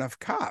didn't have enough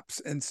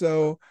cops. And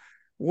so,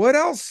 what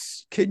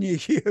else can you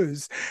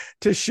use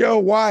to show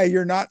why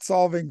you're not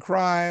solving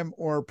crime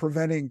or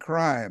preventing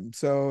crime?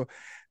 So,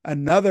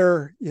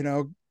 another,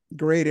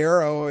 great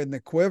arrow in the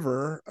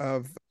quiver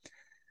of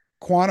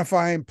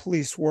quantifying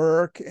police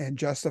work and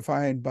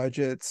justifying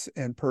budgets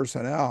and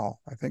personnel.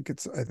 I think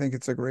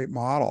it's a great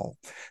model.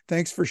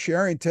 Thanks for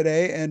sharing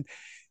today. And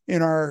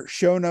in our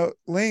show note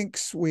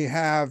links, we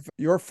have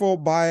your full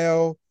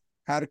bio,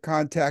 how to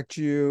contact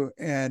you,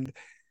 and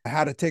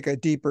how to take a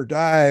deeper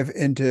dive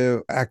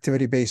into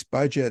activity-based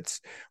budgets.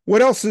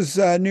 What else is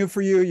new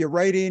for you? You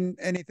writing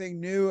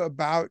anything new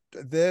about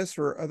this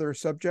or other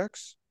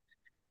subjects?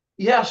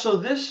 Yeah, so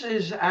this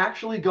is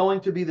actually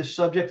going to be the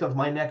subject of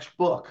my next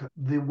book.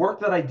 The work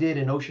that I did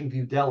in Ocean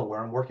View,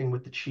 Delaware, I'm working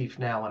with the chief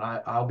now, and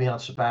I'll be on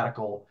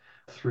sabbatical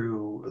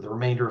through the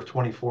remainder of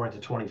 24 into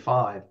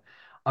 25.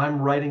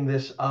 I'm writing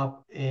this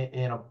up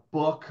in a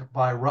book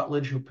by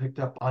Rutledge, who picked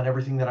up on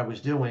everything that I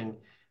was doing.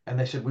 And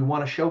they said, we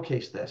want to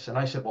showcase this. And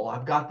I said, well,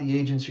 I've got the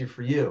agency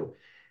for you.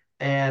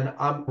 And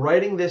I'm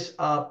writing this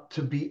up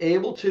to be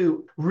able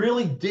to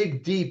really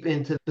dig deep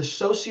into the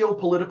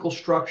socio-political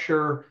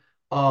structure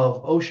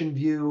of Ocean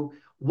View,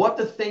 what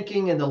the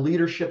thinking and the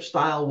leadership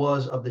style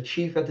was of the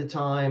chief at the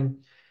time,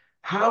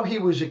 how he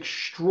was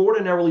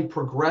extraordinarily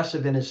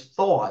progressive in his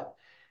thought,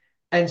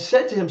 and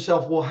said to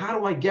himself, well, how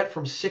do I get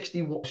from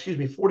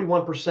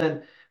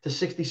 41% to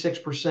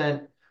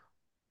 66%?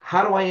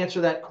 How do I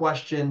answer that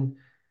question?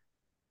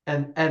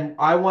 And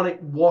I want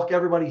to walk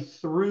everybody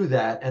through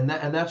that, and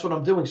that's what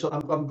I'm doing. So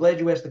I'm glad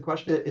you asked the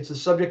question. It's the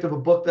subject of a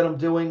book that I'm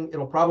doing.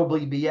 It'll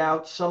probably be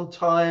out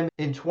sometime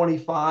in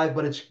 25,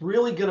 but it's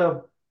really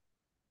gonna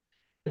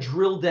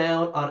drill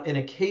down on in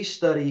a case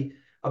study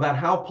about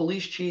how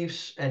police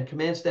chiefs and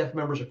command staff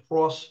members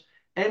across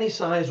any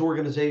size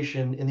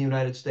organization in the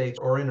United States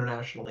or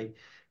internationally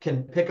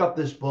can pick up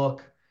this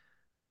book,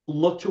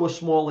 look to a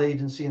small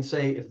agency and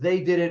say, if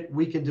they did it,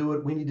 we can do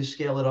it. We need to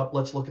scale it up.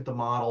 Let's look at the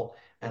model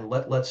and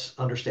let's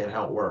understand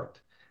how it worked.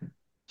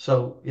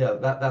 So yeah,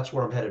 that's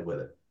where I'm headed with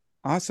it.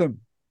 Awesome.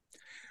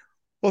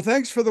 Well,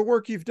 thanks for the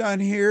work you've done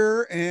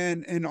here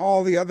and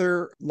all the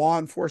other law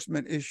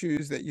enforcement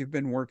issues that you've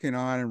been working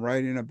on and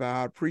writing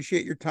about.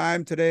 Appreciate your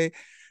time today,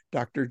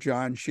 Dr.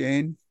 Jon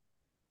Shane.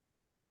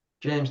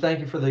 James,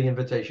 thank you for the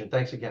invitation.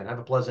 Thanks again. Have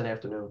a pleasant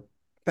afternoon.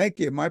 Thank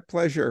you. My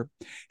pleasure.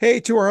 Hey,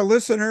 to our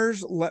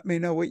listeners, let me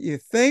know what you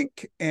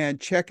think and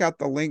check out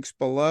the links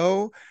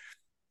below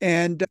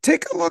and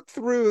take a look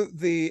through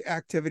the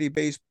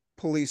activity-based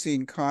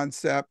policing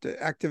concept,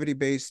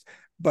 activity-based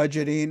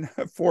budgeting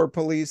for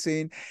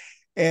policing.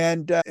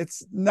 And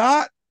it's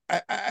not,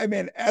 I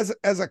mean, as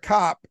a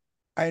cop,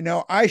 I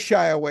know I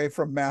shy away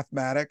from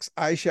mathematics.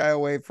 I shy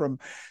away from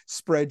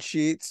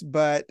spreadsheets,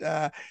 but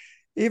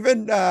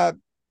even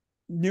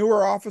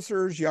newer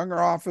officers,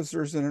 younger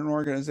officers in an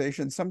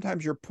organization,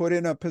 sometimes you're put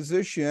in a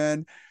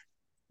position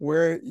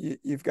where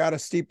you've got a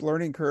steep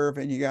learning curve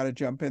and you got to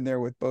jump in there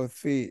with both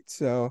feet.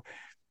 So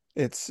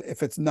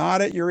If it's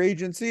not at your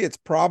agency, it's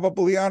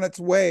probably on its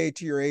way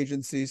to your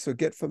agency. So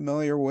get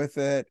familiar with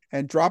it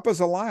and drop us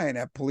a line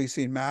at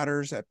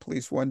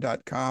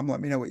policingmatters@policeone.com.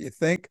 Let me know what you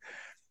think.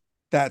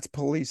 That's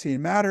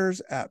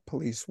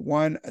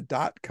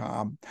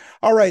policingmatters@policeone.com.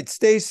 All right,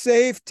 stay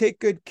safe, take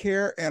good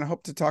care, and I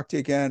hope to talk to you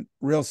again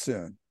real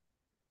soon.